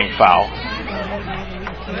 check swing, foul.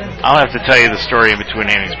 I'll have to tell you the story in between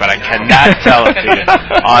innings, but I cannot tell it to you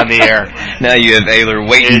on the air. Now you have Ayler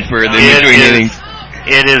waiting for the between innings.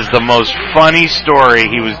 It is the most funny story.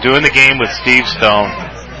 He was doing the game with Steve Stone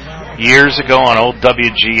years ago on old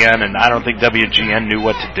WGN, and I don't think WGN knew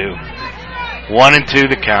what to do. 1-2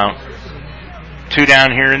 the count. 2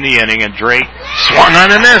 down here in the inning, and Drake swung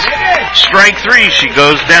on and missed. Strike 3. She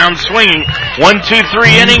goes down swinging.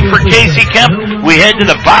 1-2-3 inning for Casey Kemp. We head to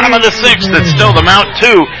the bottom of the 6th. It's still the Mount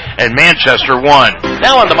 2 and Manchester 1.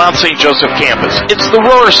 Now on the Mount St. Joseph campus, it's the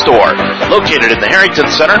Roar Store. Located in the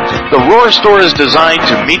Harrington Center, the Roar Store is designed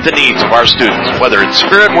to meet the needs of our students, whether it's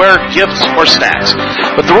spiritware, gifts, or snacks.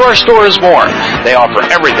 But the Roar Store is more. They offer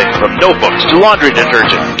everything from notebooks to laundry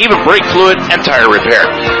detergent, even brake fluid and tire repair,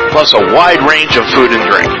 plus a wide range of food and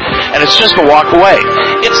drink. And it's just a walk away.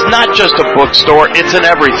 It's not just a bookstore, it's an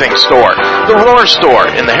everything store. The Roar Store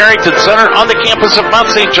in the Harrington Center on the campus of Mount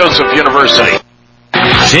St. Joseph University.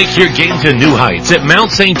 Take your game to new heights at Mount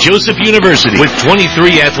St. Joseph University with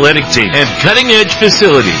 23 athletic teams and cutting-edge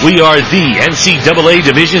facilities. We are the NCAA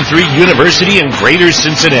Division III university in Greater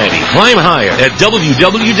Cincinnati. Climb higher at www.msj.edu.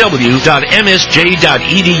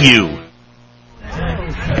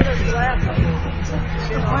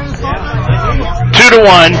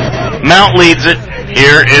 2-1. Mount leads it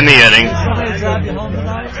here in the inning.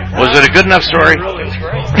 Was it a good enough story?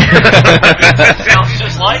 Sounds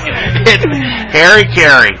just like it. Harry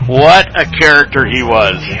Carey, what a character he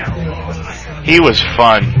was. He was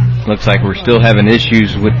fun. Looks like we're still having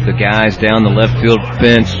issues with the guys down the left field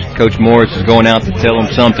bench. Coach Morris is going out to tell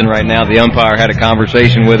them something right now. The umpire had a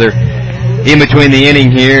conversation with her in between the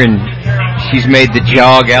inning here, and she's made the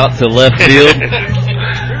jog out to left field,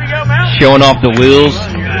 showing off the wheels.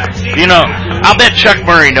 You know, I'll bet Chuck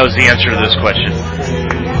Murray knows the answer to this question.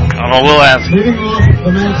 We'll ask.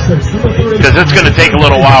 Because it's going to take a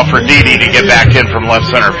little while for Dee Dee to get back in from left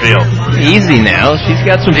center field. Easy now. She's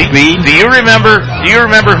got some speed. Do you remember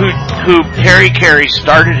who Harry Carey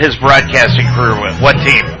started his broadcasting career with? What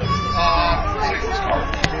team?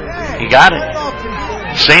 He got it.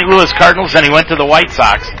 St. Louis Cardinals, and he went to the White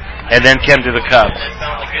Sox, and then came to the Cubs.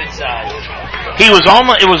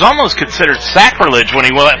 It was almost considered sacrilege when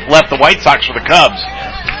he left the White Sox for the Cubs.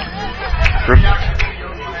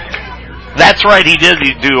 That's right, he did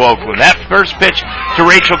do Oakland. That first pitch to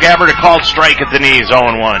Rachel Gabbard, a called strike at the knees,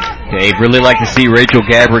 0-1. Dave, really like to see Rachel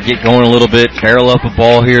Gabbard get going a little bit, barrel up a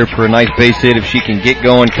ball here for a nice base hit if she can get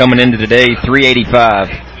going coming into today, 385.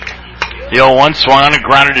 The 0-1 swung on and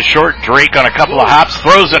grounded to short. Drake on a couple of hops,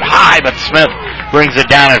 throws it high, but Smith brings it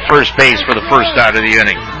down at first base for the first out of the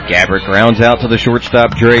inning. Gabbard grounds out to the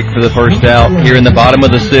shortstop Drake for the first out here in the bottom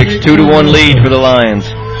of the 6th, 2-1 lead for the Lions.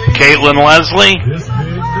 Caitlin Leslie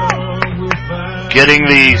getting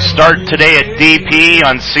the start today at DP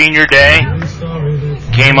on Senior Day.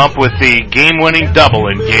 Came up with the game-winning double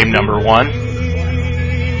in game number 1.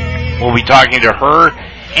 We'll be talking to her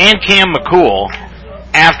and Cam McCool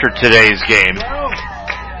after today's game.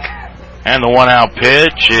 And the 1-out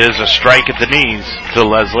pitch is a strike at the knees to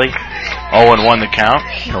Leslie. 0-1 the count.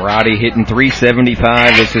 Karate hitting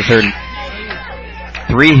 375. This is her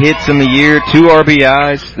 3 hits in the year, 2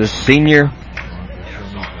 RBIs. The senior.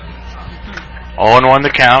 0-1 the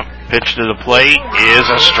count. Pitch to the plate is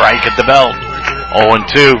a strike at the belt.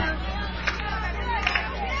 0-2.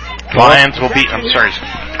 Lions will be,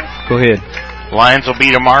 Go ahead. Lions will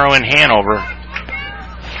be tomorrow in Hanover.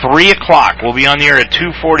 3 o'clock. We'll be on the air at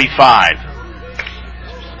 2:45.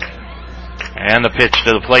 And the pitch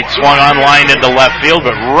to the plate swung on line into left field,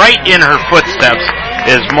 but right in her footsteps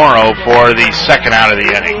is Morrow for the second out of the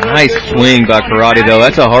inning. Nice swing by Karate, though.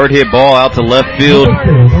 That's a hard hit ball out to left field.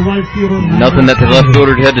 Nothing that the left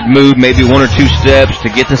fielder had to move, maybe 1 or 2 steps to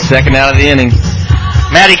get the second out of the inning.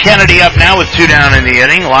 Maddie Kennedy up now with 2 down in the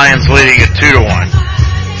inning. Lions leading at 2-1.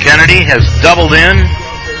 Kennedy has doubled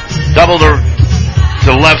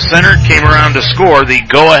to left center, came around to score the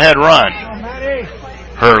go-ahead run.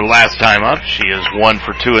 Her last time up, she is 1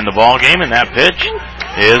 for 2 in the ball game, and that pitch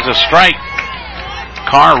is a strike.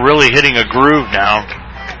 Carr really hitting a groove now,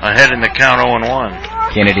 ahead in the count 0-1.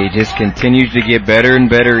 Kennedy just continues to get better and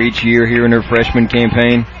better each year here in her freshman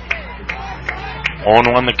campaign.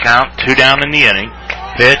 0-1 the count, 2 down in the inning.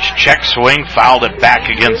 pitch, check swing, fouled it back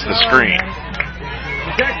against the screen.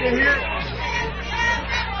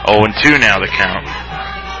 0-2 now the count.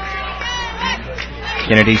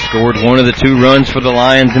 Kennedy scored one of the 2 runs for the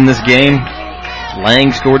Lions in this game.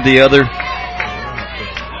 Lang scored the other.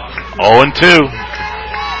 0-2.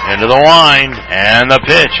 Into the wind, and the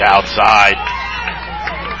pitch outside.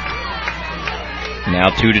 Now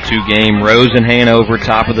 2-2 game. Rose and Hanover,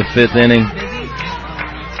 top of the 5th inning.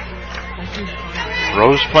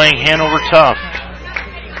 Rose playing Hanover tough.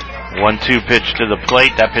 1-2 pitch to the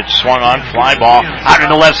plate. That pitch swung on. Fly ball out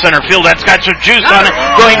into left center field. That's got some juice on it.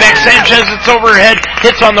 Going back, Sanchez. It's overhead.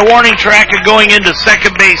 Hits on the warning track and going into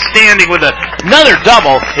second base. Standing with another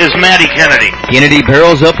double is Maddie Kennedy. Kennedy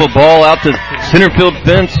barrels up a ball out to center field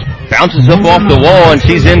fence. Bounces up off the wall, and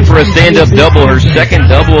she's in for a stand-up double. Her second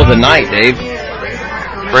double of the night, Dave.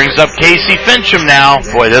 Brings up Casey Fincham now.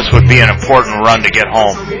 Boy, this would be an important run to get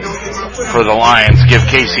home for the Lions. Give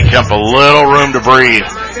Casey Kemp a little room to breathe.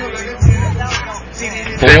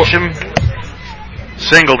 Fincham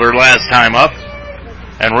singled her last time up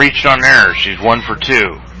and reached on error. She's 1 for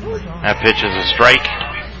 2. That pitch is a strike.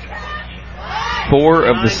 4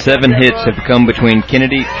 of the 7 hits have come between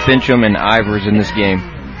Kennedy, Fincham, and Ivers in this game.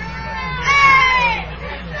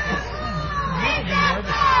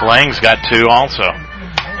 Lang's got 2 also.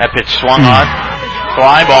 That pitch swung on.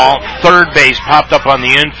 Fly ball. Third base popped up on the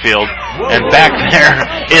infield. And back there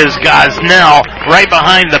is Gosnell right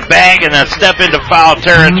behind the bag, and a step into foul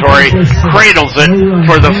territory. Cradles it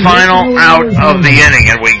for the final out of the inning.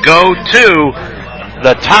 And we go to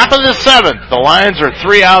the top of the 7th. The Lions are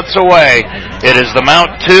 3 outs away. It is the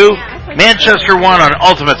Mount 2, Manchester 1 on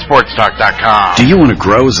UltimateSportsTalk.com. Do you want to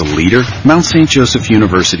grow as a leader? Mount St. Joseph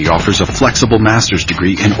University offers a flexible master's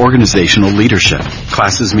degree in organizational leadership.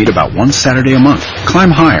 Classes meet about 1 Saturday a month.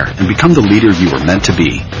 Climb higher and become the leader you were meant to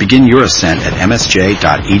be. Begin your ascent at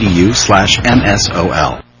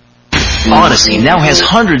msj.edu/msol. Odyssey now has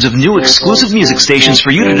hundreds of new exclusive music stations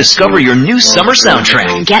for you to discover your new summer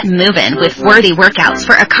soundtrack. Get moving with worthy workouts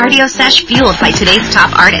for a cardio sesh fueled by today's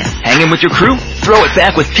top artists. Hanging with your crew? Throw it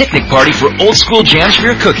back with Picnic Party for old school jams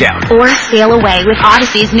for your cookout. Or sail away with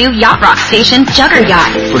Odyssey's new yacht rock station, Jugger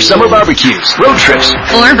Yacht. For summer barbecues, road trips,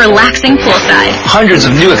 or relaxing poolside. Hundreds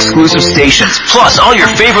of new exclusive stations, plus all your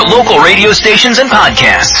favorite local radio stations and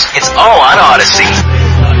podcasts. It's all on Odyssey.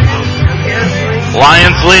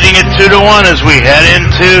 Lions leading it 2-1 as we head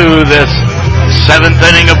into this 7th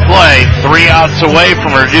inning of play. 3 outs away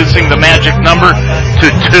from reducing the magic number to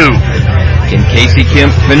 2. Can Casey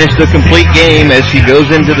Kemp finish the complete game as she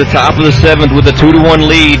goes into the top of the 7th with a 2-1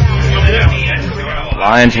 lead?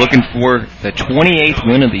 Lions looking for the 28th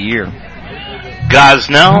win of the year.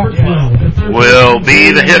 Gosnell will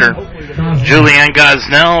be the hitter. Julianne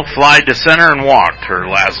Gosnell flied to center and walked her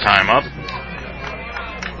last time up.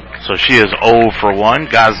 So she is 0 for 1.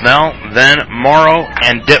 Gosnell, then Morrow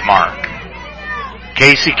and Dittmar.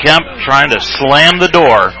 Casey Kemp trying to slam the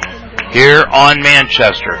door here on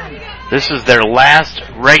Manchester. This is their last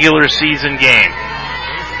regular season game.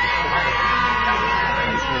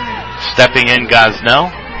 Stepping in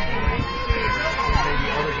Gosnell.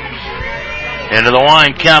 Into the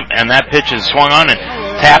line, Kemp, and that pitch is swung on and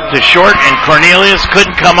tapped to short, and Cornelius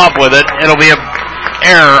couldn't come up with it. It'll be a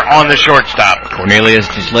error on the shortstop. Cornelius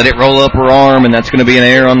just let it roll up her arm, and that's going to be an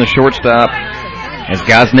error on the shortstop. As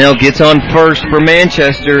Gosnell gets on first for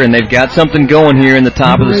Manchester, and they've got something going here in the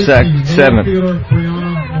top of the 7th.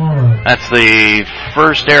 That's the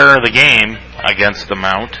first error of the game against the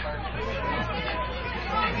Mount.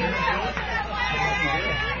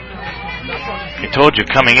 I told you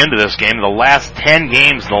coming into this game, the last 10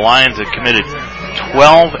 games the Lions had committed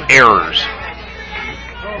 12 errors.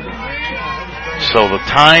 So the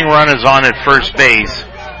tying run is on at first base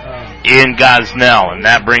in Gosnell, and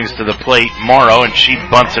that brings to the plate Morrow, and she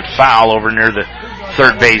bunts it foul over near the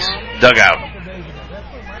third base dugout.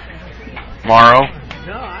 Morrow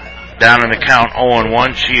down in the count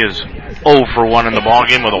 0-1. She is 0 for 1 in the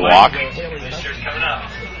ballgame with a walk.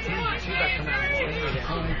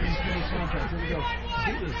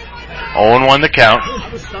 Oh and 1 the count.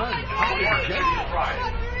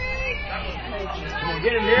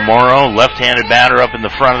 Morrow, left-handed batter up in the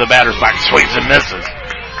front of the batter's box, swings and misses.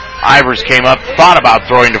 Ivers came up, thought about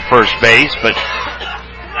throwing to first base, but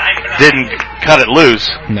didn't cut it loose.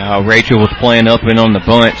 No, Rachel was playing up and on the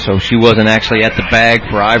bunt, so she wasn't actually at the bag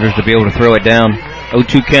for Ivers to be able to throw it down.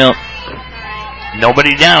 0-2 count.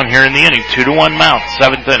 Nobody down here in the inning. 2-1 Mount,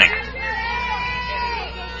 7th inning.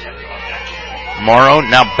 Morrow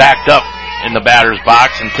now backed up in the batter's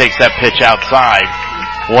box and takes that pitch outside.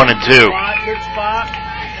 1-2.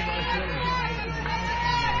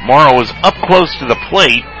 Morrow was up close to the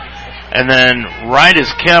plate, and then right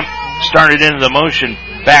as Kemp started into the motion,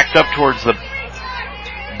 backed up towards the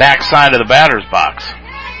backside of the batter's box.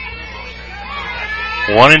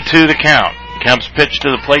 1-2 the count. Kemp's pitch to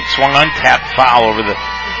the plate, swung on, tapped foul over the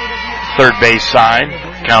third base side.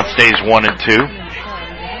 Count stays 1-2.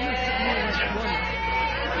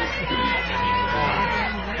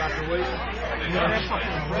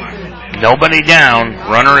 Nobody down.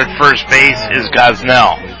 Runner at first base is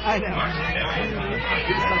Gosnell.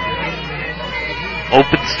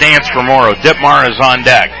 Open stance for Morrow. Ditmar is on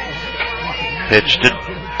deck. Pitch to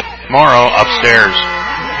Morrow upstairs.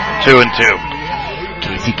 2-2.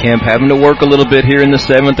 Casey Kemp having to work a little bit here in the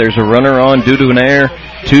 7th. There's a runner on due to an error.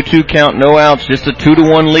 2-2 count, no outs. Just a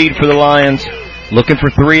 2-1 lead for the Lions. Looking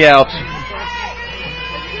for 3 outs.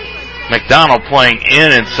 McDonald playing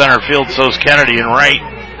in center field, so's Kennedy in right.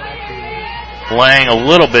 Laying a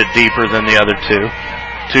little bit deeper than the other two.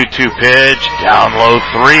 2-2 pitch, down low,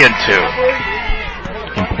 3-2.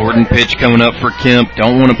 Important pitch coming up for Kemp.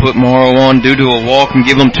 Don't want to put Morrow on due to a walk and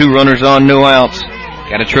give him 2 runners on, no outs.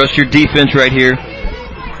 Got to trust your defense right here.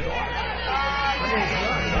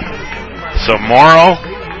 So Morrow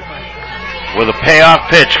with a payoff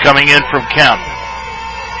pitch coming in from Kemp.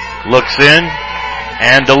 Looks in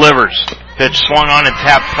and delivers. Pitch swung on and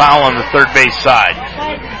tapped foul on the third base side.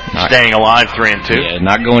 Staying alive, 3-2. Yeah,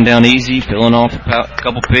 not going down easy, filling off a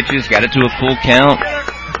couple pitches, got it to a full count.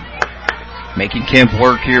 Making Kemp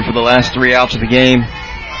work here for the last 3 outs of the game.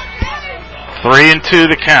 3-2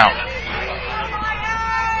 the count.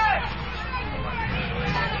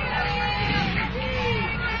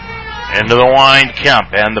 Into the wind,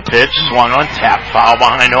 Kemp, and the pitch swung on, tap foul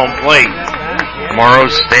behind home plate. Morrow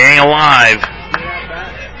staying alive,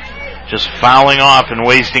 just fouling off and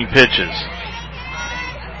wasting pitches.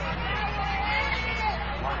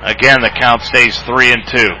 Again, the count stays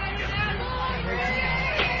 3-2.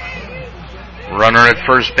 Runner at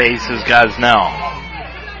first base is Gosnell.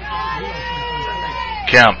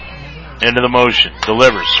 Kemp into the motion,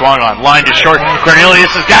 delivers, swung on, line to short.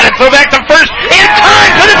 Cornelius has got it, throw back to first, in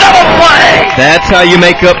time for the double play! That's how you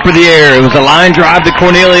make up for the error. It was a line drive to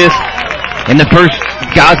Cornelius, and the first,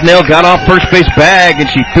 Gosnell got off first base bag, and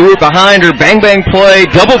she threw it behind her. Bang, bang play,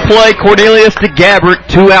 double play, Cornelius to Gabbert,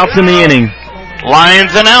 2 outs in the inning.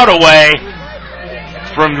 Lions an out away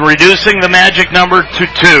from reducing the magic number to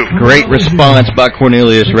 2. Great response by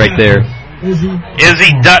Cornelius right there.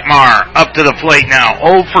 Izzy Ditmar up to the plate now.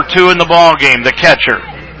 0 for 2 in the ball game, the catcher.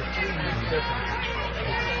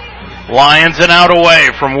 Lions an out away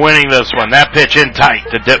from winning this one. That pitch in tight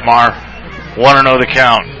to Ditmar. 1-0 the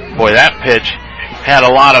count. Boy, that pitch had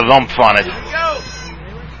a lot of oomph on it.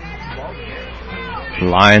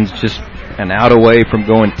 Lions just an out away from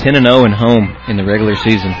going 10-0 and home in the regular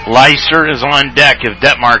season. Leister is on deck if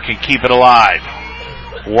Ditmar can keep it alive.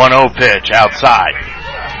 1-0 pitch outside.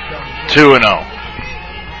 2-0.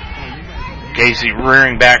 Casey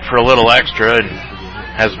rearing back for a little extra and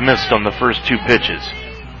has missed on the first 2 pitches.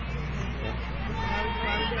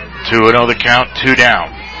 2-0 the count, 2 down.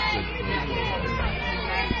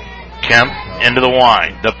 Kemp into the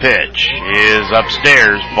wind. The pitch is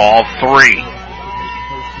upstairs, ball 3.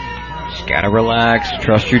 Just gotta relax,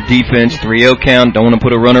 trust your defense, 3-0 count, don't want to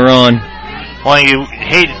put a runner on. Well, you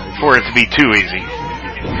hate for it to be too easy.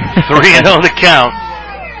 3-0 the count.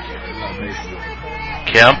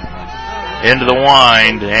 Kemp into the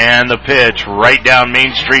wind and the pitch right down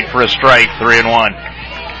Main Street for a strike, 3-1.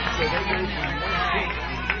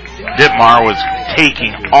 Ditmar was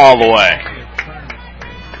taking all the way.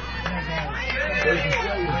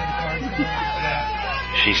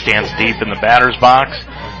 She stands deep in the batter's box.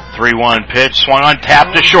 3-1 pitch, swung on,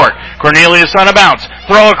 tapped to short. Cornelius on a bounce.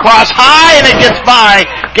 Throw across high, and it gets by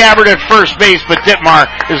Gabbert at first base, but Ditmar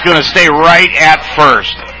is going to stay right at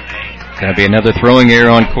first. Going to be another throwing error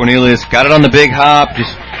on Cornelius. Got it on the big hop,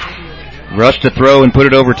 just rushed to throw and put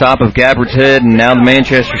it over top of Gabbert's head, and now the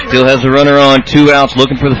Manchester still has a runner on. 2 outs,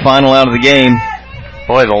 looking for the final out of the game.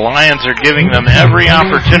 Boy, the Lions are giving them every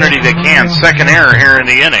opportunity they can. Second error here in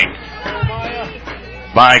the inning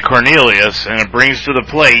by Cornelius, and it brings to the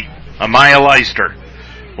plate Amaya Leister.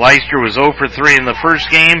 Leister was 0 for 3 in the first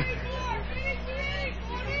game,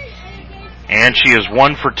 and she is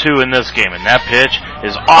 1 for 2 in this game. And that pitch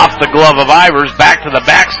is off the glove of Ivers, back to the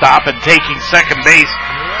backstop, and taking second base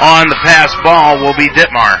on the pass ball will be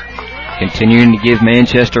Ditmar. Continuing to give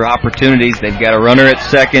Manchester opportunities. They've got a runner at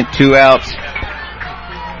second, 2 outs.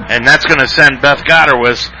 And that's going to send Beth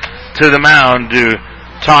Gotterwis to the mound to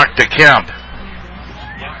talk to Kemp.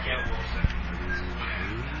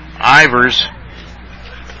 Ivers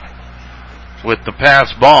with the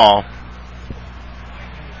pass ball.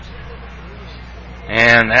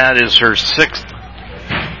 And that is her 6th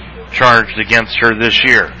charged against her this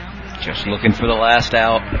year. Just looking for the last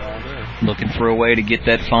out. Looking for a way to get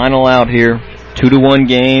that final out here. 2-1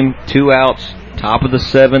 game, 2 outs, top of the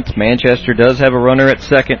 7th. Manchester does have a runner at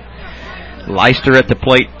second. Leicester at the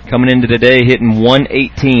plate coming into today hitting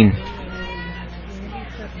 118.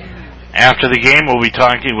 After the game, we'll be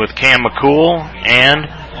talking with Cam McCool and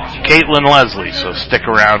Caitlin Leslie, so stick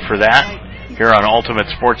around for that here on Ultimate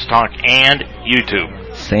Sports Talk and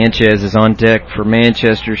YouTube. Sanchez is on deck for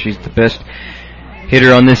Manchester. She's the best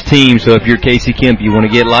hitter on this team, so if you're Casey Kemp, you want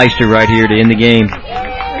to get Leicester right here to end the game.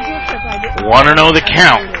 Want to know the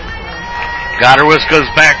count. Gotterwis goes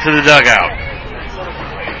back to the dugout.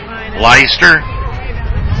 Leicester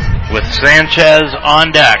with Sanchez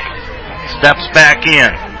on deck. Steps back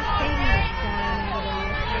in.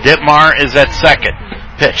 Ditmar is at second.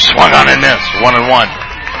 Pitch swung on and missed. 1-1.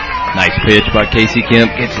 Nice pitch by Casey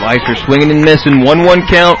Kemp. Gets Leicester swinging and missing. 1-1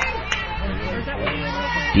 count.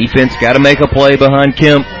 Defense got to make a play behind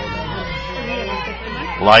Kemp.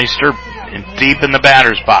 Leicester deep in the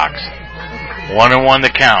batter's box. 1-1 the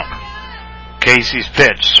count. Casey's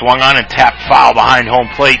pitch swung on and tapped foul behind home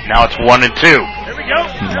plate. Now it's 1-2. There we go.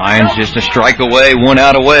 Lions just a strike away, 1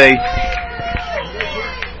 out away.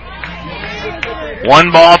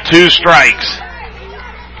 1 ball, 2 strikes.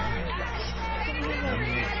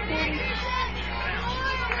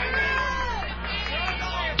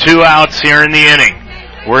 Two outs here in the inning.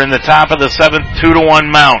 We're in the top of the 7th,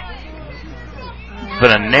 2-1 mount. It's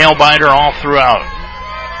been a nail biter all throughout.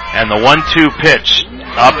 And the 1-2 pitch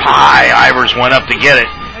up high. Ivers went up to get it.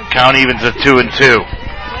 Count evens at 2-2.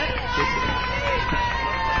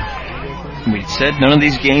 We said none of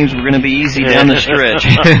these games were going to be easy down the stretch.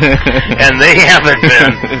 And they haven't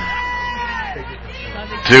been.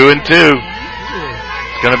 2-2.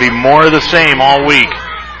 It's going to be more of the same all week.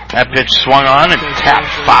 That pitch swung on and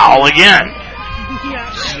tapped foul again.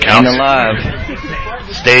 Staying alive.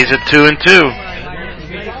 Stays at 2-2.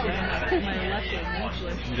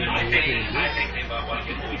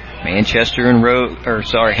 Manchester and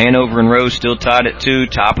Hanover and Rose still tied at 2,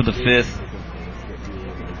 top of the 5th.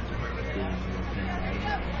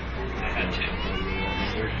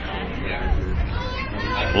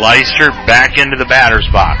 Leicester back into the batter's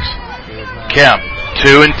box. Kemp,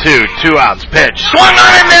 2-2, 2 outs, pitch. Swung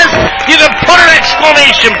on and missed! You can put an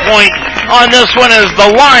exclamation point on this one as the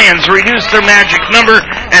Lions reduce their magic number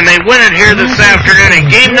and they win it here this afternoon in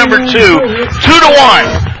game number 2,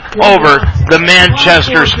 2-1 over the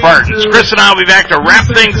Manchester Spartans. Chris and I will be back to wrap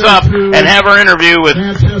things up and have our interview with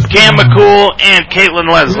Cam McCool and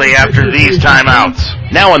Caitlin Leslie after these timeouts.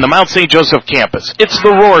 Now on the Mount St. Joseph campus, it's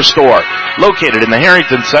the Roar Store. Located in the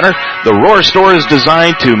Harrington Center, the Roar Store is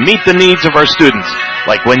designed to meet the needs of our students.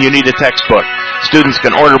 Like when you need a textbook, students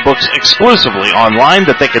can order books exclusively online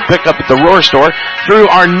that they can pick up at the Roar Store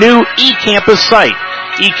through our new eCampus site.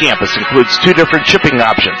 eCampus includes 2 different shipping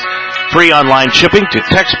options. Free online shipping to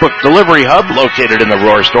Textbook Delivery Hub located in the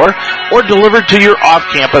Roar Store or delivered to your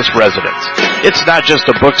off-campus residence. It's not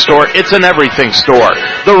just a bookstore, it's an everything store.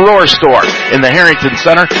 The Roar Store in the Harrington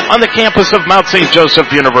Center on the campus of Mount St.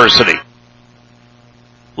 Joseph University.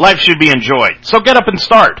 Life should be enjoyed, so get up and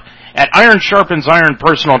start. At Iron Sharpens Iron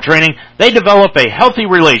Personal Training, they develop a healthy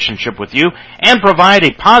relationship with you and provide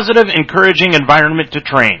a positive, encouraging environment to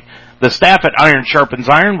train. The staff at Iron Sharpens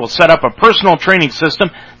Iron will set up a personal training system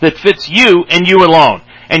that fits you and you alone.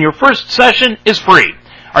 And your first session is free.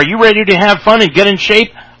 Are you ready to have fun and get in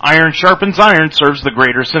shape? Iron Sharpens Iron serves the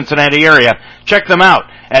greater Cincinnati area. Check them out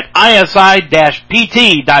at isi-pt.com.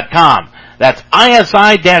 That's isi-pt.com.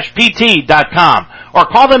 Or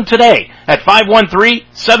call them today at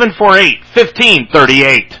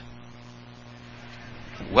 513-748-1538.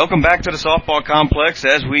 Welcome back to the softball complex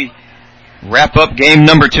as we wrap up game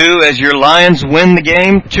number 2 as your Lions win the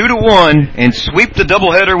game 2-1 and sweep the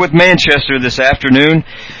doubleheader with Manchester this afternoon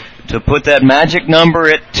to put that magic number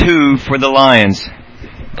at 2 for the Lions.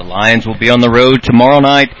 The Lions will be on the road tomorrow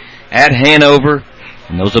night at Hanover,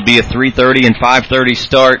 and those will be a 3:30 and 5:30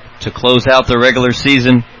 start to close out the regular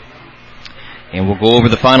season. And we'll go over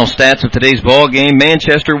the final stats of today's ball game.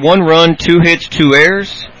 Manchester 1 run, 2 hits, 2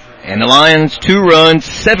 errors, and the Lions 2 runs,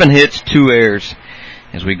 7 hits, 2 errors.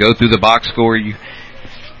 As we go through the box score,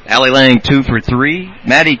 Allie Lang 2 for 3,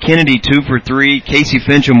 Maddie Kennedy 2 for 3, Casey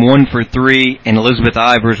Fincham 1 for 3, and Elizabeth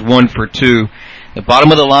Ivers 1 for 2. The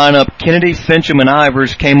bottom of the lineup, Kennedy, Fincham, and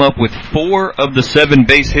Ivers came up with 4 of the 7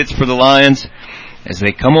 base hits for the Lions as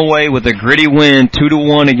they come away with a gritty win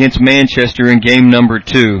 2-1 against Manchester in game number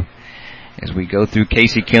 2. As we go through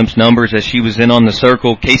Casey Kemp's numbers as she was in on the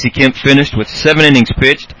circle, Casey Kemp finished with 7 innings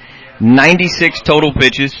pitched, 96 total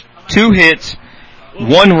pitches, 2 hits,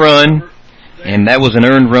 1 run, and that was an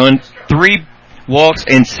earned run. 3 walks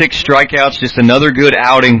and 6 strikeouts. Just another good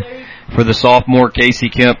outing for the sophomore Casey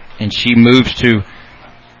Kemp, and she moves to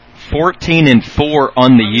 14-4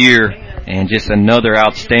 on the year, and just another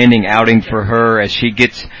outstanding outing for her as she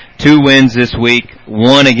gets 2 wins this week,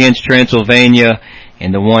 1 against Transylvania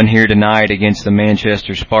and the 1 here tonight against the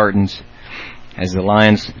Manchester Spartans, as the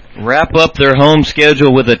Lions wrap up their home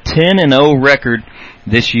schedule with a 10-0 record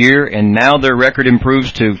this year, and now their record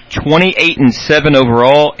improves to 28-7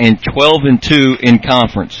 overall and 12-2 in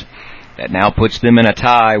conference. That now puts them in a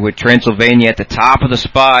tie with Transylvania at the top of the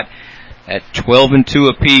spot at 12-2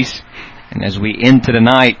 apiece. And as we end to the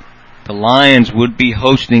night, the Lions would be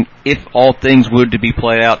hosting if all things would to be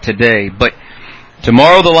played out today. But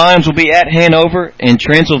tomorrow the Lions will be at Hanover, and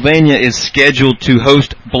Transylvania is scheduled to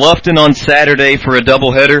host Bluffton on Saturday for a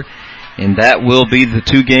doubleheader. And that will be the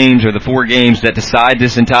 2 games or the 4 games that decide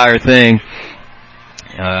this entire thing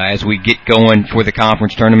as we get going for the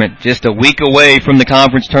conference tournament. Just a week away from the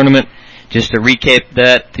conference tournament. Just to recap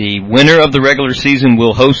that, the winner of the regular season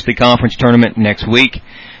will host the conference tournament next week,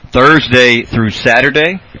 Thursday through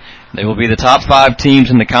Saturday. They will be the top 5 teams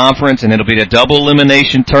in the conference, and it'll be a double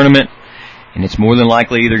elimination tournament. And it's more than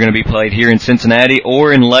likely either going to be played here in Cincinnati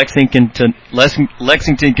or in Lexington,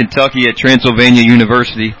 Kentucky at Transylvania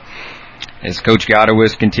University, as Coach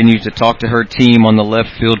Gotterwitz continues to talk to her team on the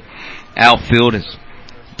left field, outfield, as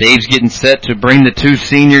Dave's getting set to bring the 2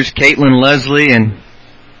 seniors, Caitlin Leslie and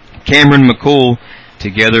Cameron McCool,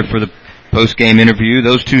 together for the post-game interview.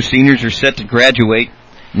 Those 2 seniors are set to graduate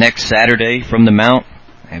next Saturday from the Mount.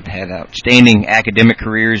 Have had outstanding academic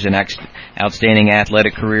careers and outstanding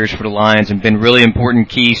athletic careers for the Lions and been really important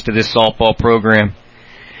keys to this softball program.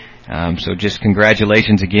 So just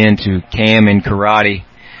congratulations again to Cam and Karate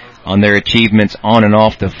on their achievements on and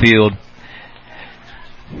off the field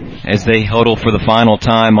as they huddle for the final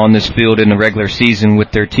time on this field in the regular season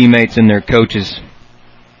with their teammates and their coaches.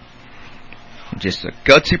 Just a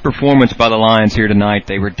gutsy performance by the Lions here tonight.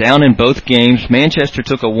 They were down in both games. Manchester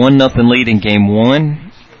took a 1-0 lead in Game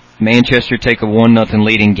 1. Manchester take a 1-0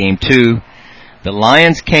 lead in Game 2. The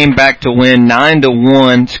Lions came back to win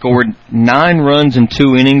 9-1, scored 9 runs in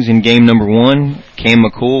 2 innings in Game number 1. Cam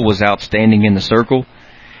McCool was outstanding in the circle.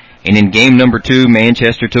 And in Game number 2,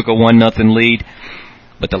 Manchester took a 1-0 lead,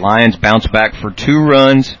 but the Lions bounced back for 2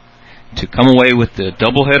 runs to come away with the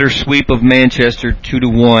doubleheader sweep of Manchester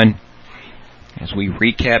 2-1. As we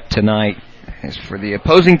recap tonight, as for the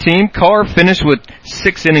opposing team, Carr finished with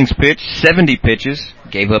 6 innings pitched, 70 pitches,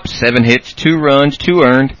 gave up 7 hits, 2 runs, 2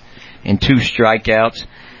 earned, and 2 strikeouts.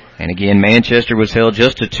 And again, Manchester was held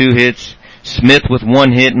just to 2 hits, Smith with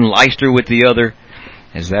 1 hit and Leicester with the other,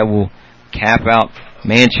 as that will cap out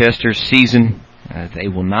Manchester's season. They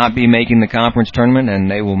will not be making the conference tournament, and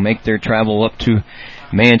they will make their travel up to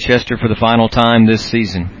Manchester for the final time this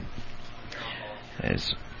season.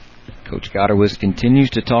 As Coach Gotterwitz continues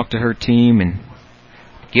to talk to her team and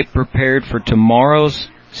get prepared for tomorrow's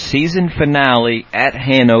season finale at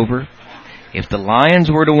Hanover. If the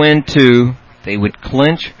Lions were to win 2, they would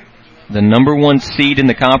clinch the number 1 seed in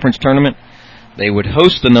the conference tournament. They would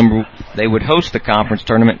host the conference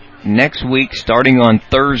tournament next week starting on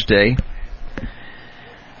Thursday.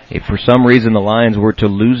 If for some reason the Lions were to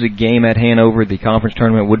lose a game at Hanover, the conference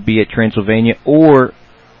tournament would be at Transylvania, or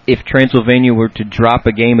if Transylvania were to drop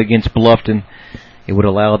a game against Bluffton, it would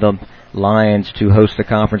allow the Lions to host the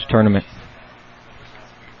conference tournament.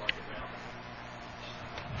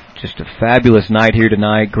 Just a fabulous night here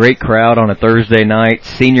tonight. Great crowd on a Thursday night.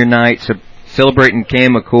 Senior night, celebrating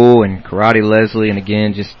Cam McCool and Karate Leslie. And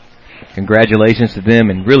again, just congratulations to them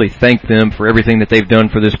and really thank them for everything that they've done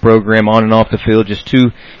for this program on and off the field. Just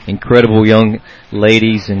 2 incredible young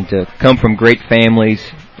ladies and come from great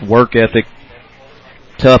families, work ethic,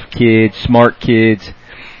 tough kids, smart kids,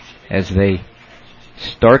 as they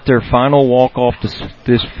start their final walk off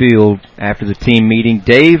this field after the team meeting.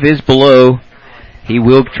 Dave is below. He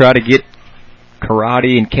will try to get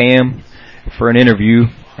Karate and Cam for an interview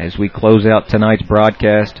as we close out tonight's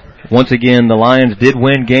broadcast. Once again, the Lions did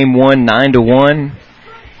win Game 1 9-1,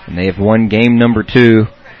 and they have won Game number 2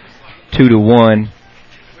 2-1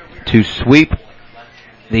 to sweep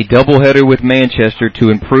the doubleheader with Manchester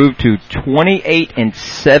to improve to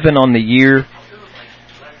 28-7 on the year,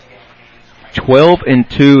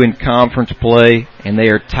 12-2 in conference play, and they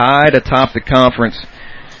are tied atop the conference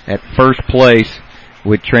at first place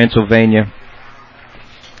with Transylvania.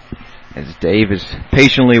 As Dave is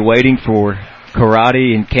patiently waiting for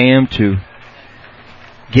Karate and Cam to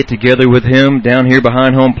get together with him down here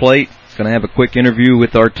behind home plate. He's going to have a quick interview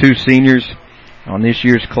with our 2 seniors on this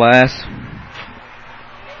year's class.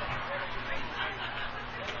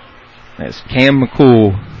 as Cam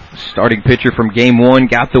McCool, starting pitcher from Game 1,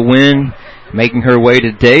 got the win, making her way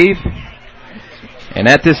to Dave. And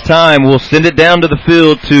at this time, we'll send it down to the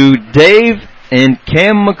field to Dave and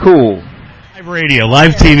Cam McCool. Live radio,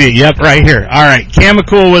 live TV, yep, right here. All right, Cam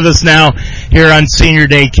McCool with us now here on Senior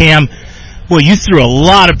Day. Cam, well, you threw a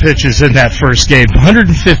lot of pitches in that first game,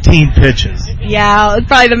 115 pitches. Yeah, it's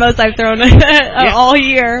probably the most I've thrown all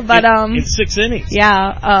year. But in 6 innings.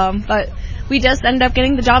 Yeah, but we just ended up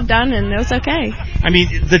getting the job done, and it was okay. I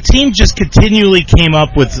mean, the team just continually came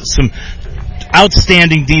up with some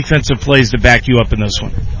outstanding defensive plays to back you up in this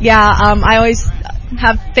one. Yeah, I always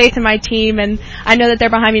have faith in my team, and I know that they're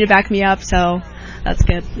behind me to back me up, so that's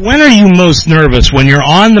good. When are you most nervous? When you're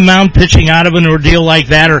on the mound pitching out of an ordeal like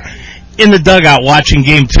that, or in the dugout watching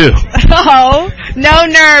Game 2? Oh, no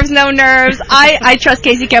nerves. I trust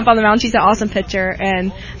Casey Kemp on the mound. She's an awesome pitcher,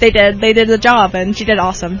 and they did the job, and she did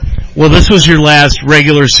awesome. Well, this was your last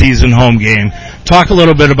regular season home game. Talk a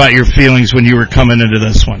little bit about your feelings when you were coming into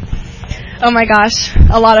this one. Oh my gosh,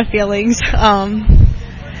 a lot of feelings.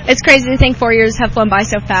 It's crazy to think 4 years have flown by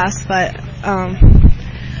so fast, but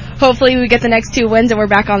hopefully we get the next 2 wins and we're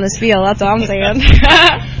back on this field. That's all I'm saying.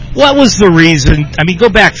 What was the reason? I mean, go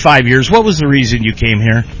back 5 years. What was the reason you came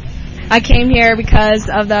here? I came here because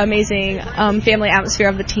of the amazing family atmosphere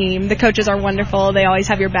of the team. The coaches are wonderful. They always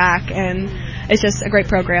have your back, and it's just a great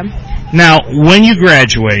program. Now, when you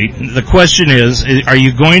graduate, the question is, are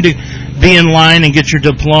you going to be in line and get your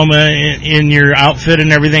diploma in your outfit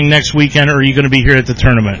and everything next weekend, or are you going to be here at the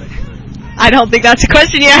tournament? I don't think that's a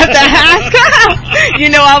question you have to ask. You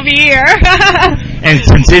know I'll be here. And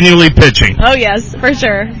continually pitching. Oh, yes, for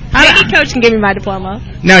sure. Any coach can give me my diploma.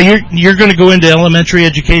 Now, you're going to go into elementary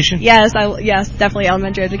education? Yes, definitely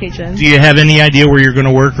elementary education. Do you have any idea where you're going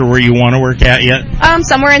to work or where you want to work at yet?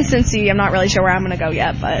 Somewhere in Cincy. I'm not really sure where I'm going to go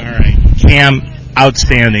yet, but. All right. Cam,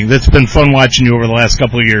 outstanding. That's been fun watching you over the last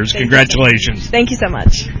couple of years. Congratulations. Thank you so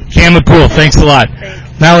much. Cam McCool, thanks a lot.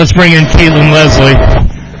 Thanks. Now let's bring in Caitlin Leslie.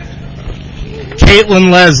 Caitlin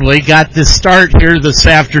Leslie got the start here this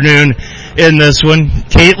afternoon in this one.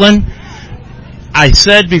 Caitlin, I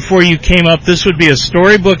said before you came up this would be a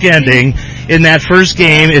storybook ending in that first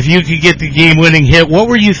game if you could get the game-winning hit. What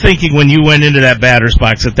were you thinking when you went into that batter's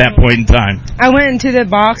box at that point in time? I went into the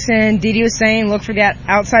box and Dee Dee was saying look for that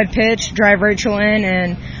outside pitch, drive Rachel in,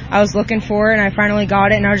 and I was looking for it, and I finally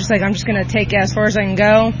got it, and I was just like, I'm just going to take it as far as I can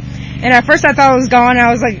go. And at first I thought it was gone.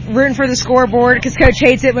 I was like rooting for the scoreboard because Coach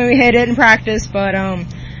hates it when we hit it in practice. But I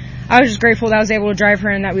was just grateful that I was able to drive her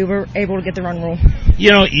and that we were able to get the run rule.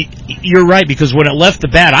 You know, you're right, because when it left the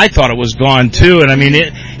bat, I thought it was gone too. And I mean,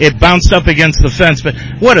 it bounced up against the fence. But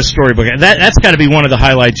what a storybook. That's got to be one of the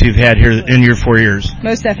highlights you've had here in your 4 years.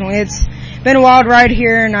 Most definitely. It's been a wild ride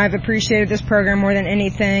here, and I've appreciated this program more than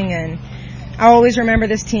anything. And I always remember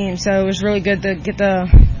this team, so it was really good to get to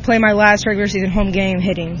play my last regular season home game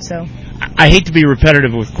hitting. So I hate to be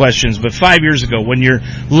repetitive with questions, but 5 years ago, when you're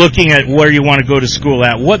looking at where you want to go to school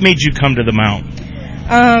at, what made you come to the Mount?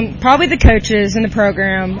 Probably the coaches in the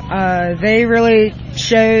program. They really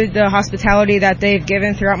showed the hospitality that they've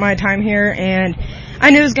given throughout my time here, and I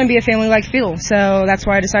knew it was going to be a family-like feel, so that's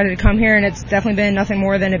why I decided to come here, and it's definitely been nothing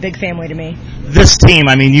more than a big family to me. This team,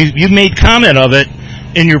 I mean, you made comment of it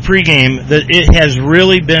in your pregame that it has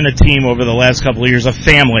really been a team over the last couple of years, a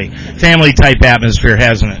family-type atmosphere,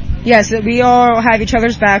 hasn't it? Yes, we all have each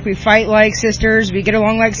other's back. We fight like sisters. We get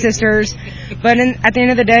along like sisters. But at the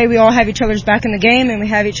end of the day, we all have each other's back in the game, and we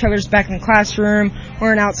have each other's back in the classroom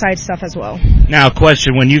or in outside stuff as well. Now,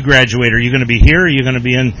 question, when you graduate, are you going to be here or are you going to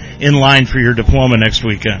be in line for your diploma next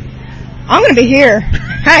weekend? I'm going to be here.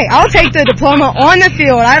 Hey, I'll take the diploma on the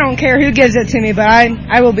field. I don't care who gives it to me, but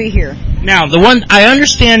I will be here. Now, I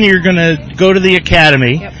understand you're going to go to the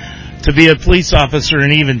academy to be a police officer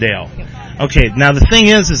in Evendale. Yep. Okay, now the thing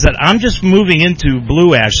is that I'm just moving into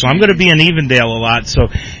Blue Ash, so I'm going to be in Evendale a lot. So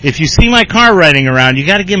if you see my car riding around, you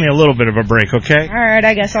got to give me a little bit of a break, okay? All right,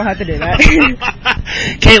 I guess I'll have to do that.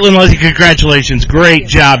 Caitlin Leslie, congratulations. Great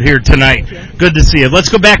job here tonight. Good to see you. Let's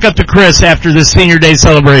go back up to Chris after the Senior Day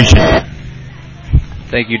celebration.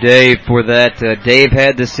 Thank you, Dave, for that. Dave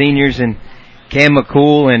had the seniors and Cam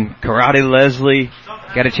McCool and Karate Leslie.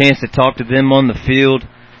 Got a chance to talk to them on the field.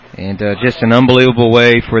 And just an unbelievable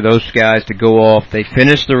way for those guys to go off. They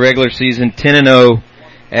finished the regular season 10-0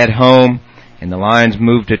 at home, and the Lions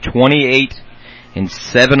moved to 28-7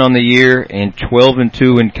 on the year and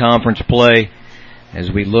 12-2 in conference play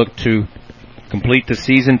as we look to complete the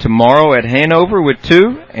season tomorrow at Hanover with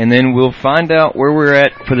 2, and then we'll find out where we're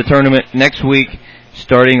at for the tournament next week,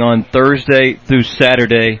 starting on Thursday through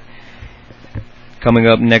Saturday coming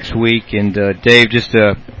up next week. And Dave, just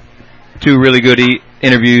 2 really good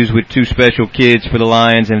interviews with two special kids for the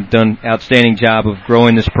Lions and have done an outstanding job of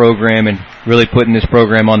growing this program and really putting this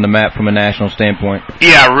program on the map from a national standpoint.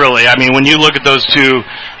 Yeah, really. I mean, when you look at those two,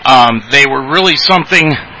 they were really something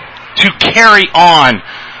to carry on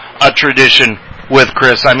a tradition with,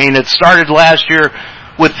 Chris. I mean, it started last year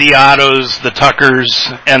with the Ottos, the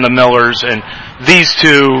Tuckers, and the Millers, and these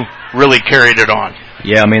two really carried it on.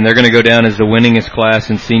 Yeah, I mean, they're going to go down as the winningest class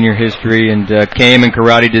in senior history, and Cam and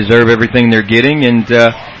Karate deserve everything they're getting, and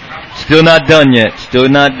still not done yet. Still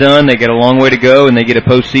not done. They got a long way to go, and they get a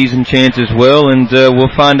postseason chance as well, and we'll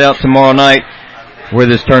find out tomorrow night where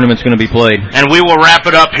this tournament's going to be played. And we will wrap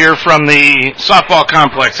it up here from the softball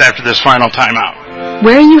complex after this final timeout.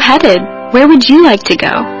 Where are you headed? Where would you like to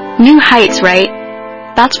go? New Heights, right?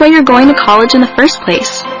 That's why you're going to college in the first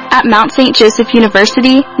place. At Mount St. Joseph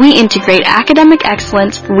University, we integrate academic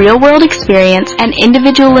excellence, real-world experience, and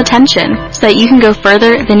individual attention so that you can go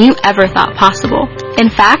further than you ever thought possible. In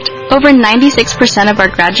fact, over 96% of our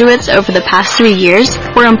graduates over the past 3 years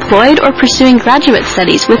were employed or pursuing graduate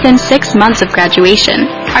studies within 6 months of graduation.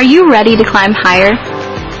 Are you ready to climb higher?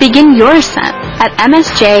 Begin your ascent at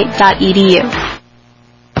msj.edu.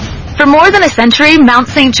 For more than a century, Mount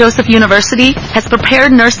St. Joseph University has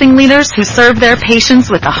prepared nursing leaders who serve their patients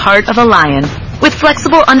with the heart of a lion. With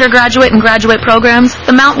flexible undergraduate and graduate programs,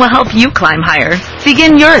 the Mount will help you climb higher.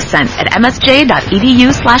 Begin your ascent at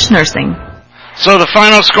msj.edu/nursing. So the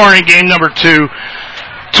final score in game number 2,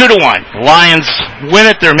 2-1. Lions win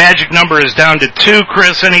it. Their magic number is down to 2.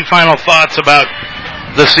 Chris, any final thoughts about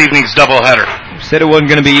this evening's doubleheader? Said it wasn't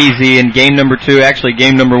going to be easy in game number 2. Actually,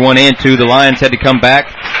 game number 1 and 2, the Lions had to come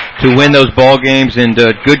back to win those ball games, and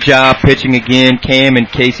good job pitching again. Cam and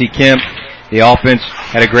Casey Kemp, the offense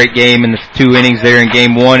had a great game in the 2 innings there in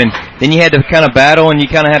game 1, and then you had to kind of battle, and you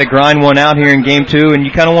kind of had to grind one out here in game 2, and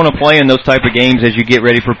you kind of want to play in those type of games as you get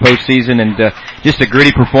ready for postseason, and just a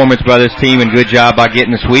gritty performance by this team, and good job by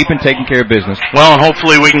getting the sweep and taking care of business. Well, and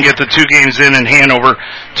hopefully we can get the 2 games in Hanover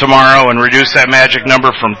tomorrow and reduce that magic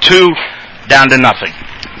number from 2 down to nothing.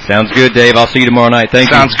 Sounds good, Dave. I'll see you tomorrow night. Thank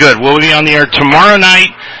you. Sounds good. We'll be on the air tomorrow night,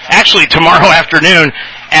 actually tomorrow afternoon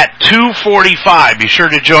at 2:45. Be sure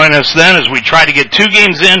to join us then as we try to get 2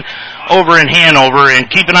 games in over in Hanover, and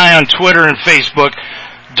keep an eye on Twitter and Facebook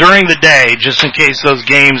during the day just in case those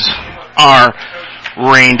games are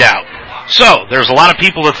rained out. So, there's a lot of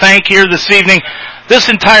people to thank here this evening. This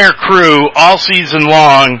entire crew, all season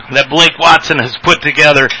long, that Blake Watson has put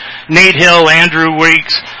together, Nate Hill, Andrew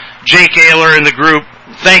Weeks, Jake Ayler and the group,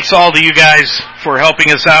 thanks all to you guys for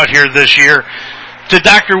helping us out here this year. To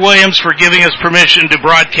Dr. Williams for giving us permission to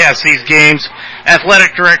broadcast these games,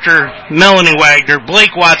 Athletic Director Melanie Wagner,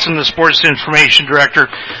 Blake Watson, the Sports Information Director,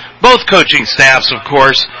 both coaching staffs, of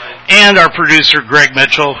course, and our producer, Greg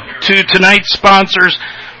Mitchell. To tonight's sponsors,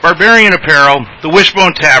 Barbarian Apparel, the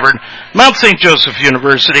Wishbone Tavern, Mount St. Joseph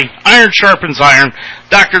University, Iron Sharpens Iron,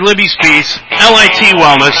 Dr. Libby Spees, LIT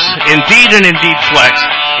Wellness, Indeed and Indeed Flex,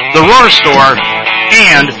 the Roar Store,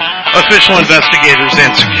 and Official Investigators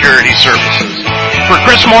and Security Services. For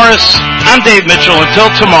Chris Morris, I'm Dave Mitchell. Until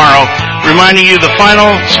tomorrow, reminding you the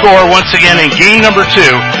final score once again in game number 2.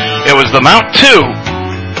 It was the Mount 2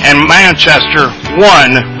 and Manchester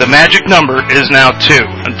 1. The magic number is now 2.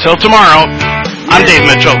 Until tomorrow, I'm Dave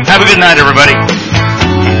Mitchell. Have a good night, everybody.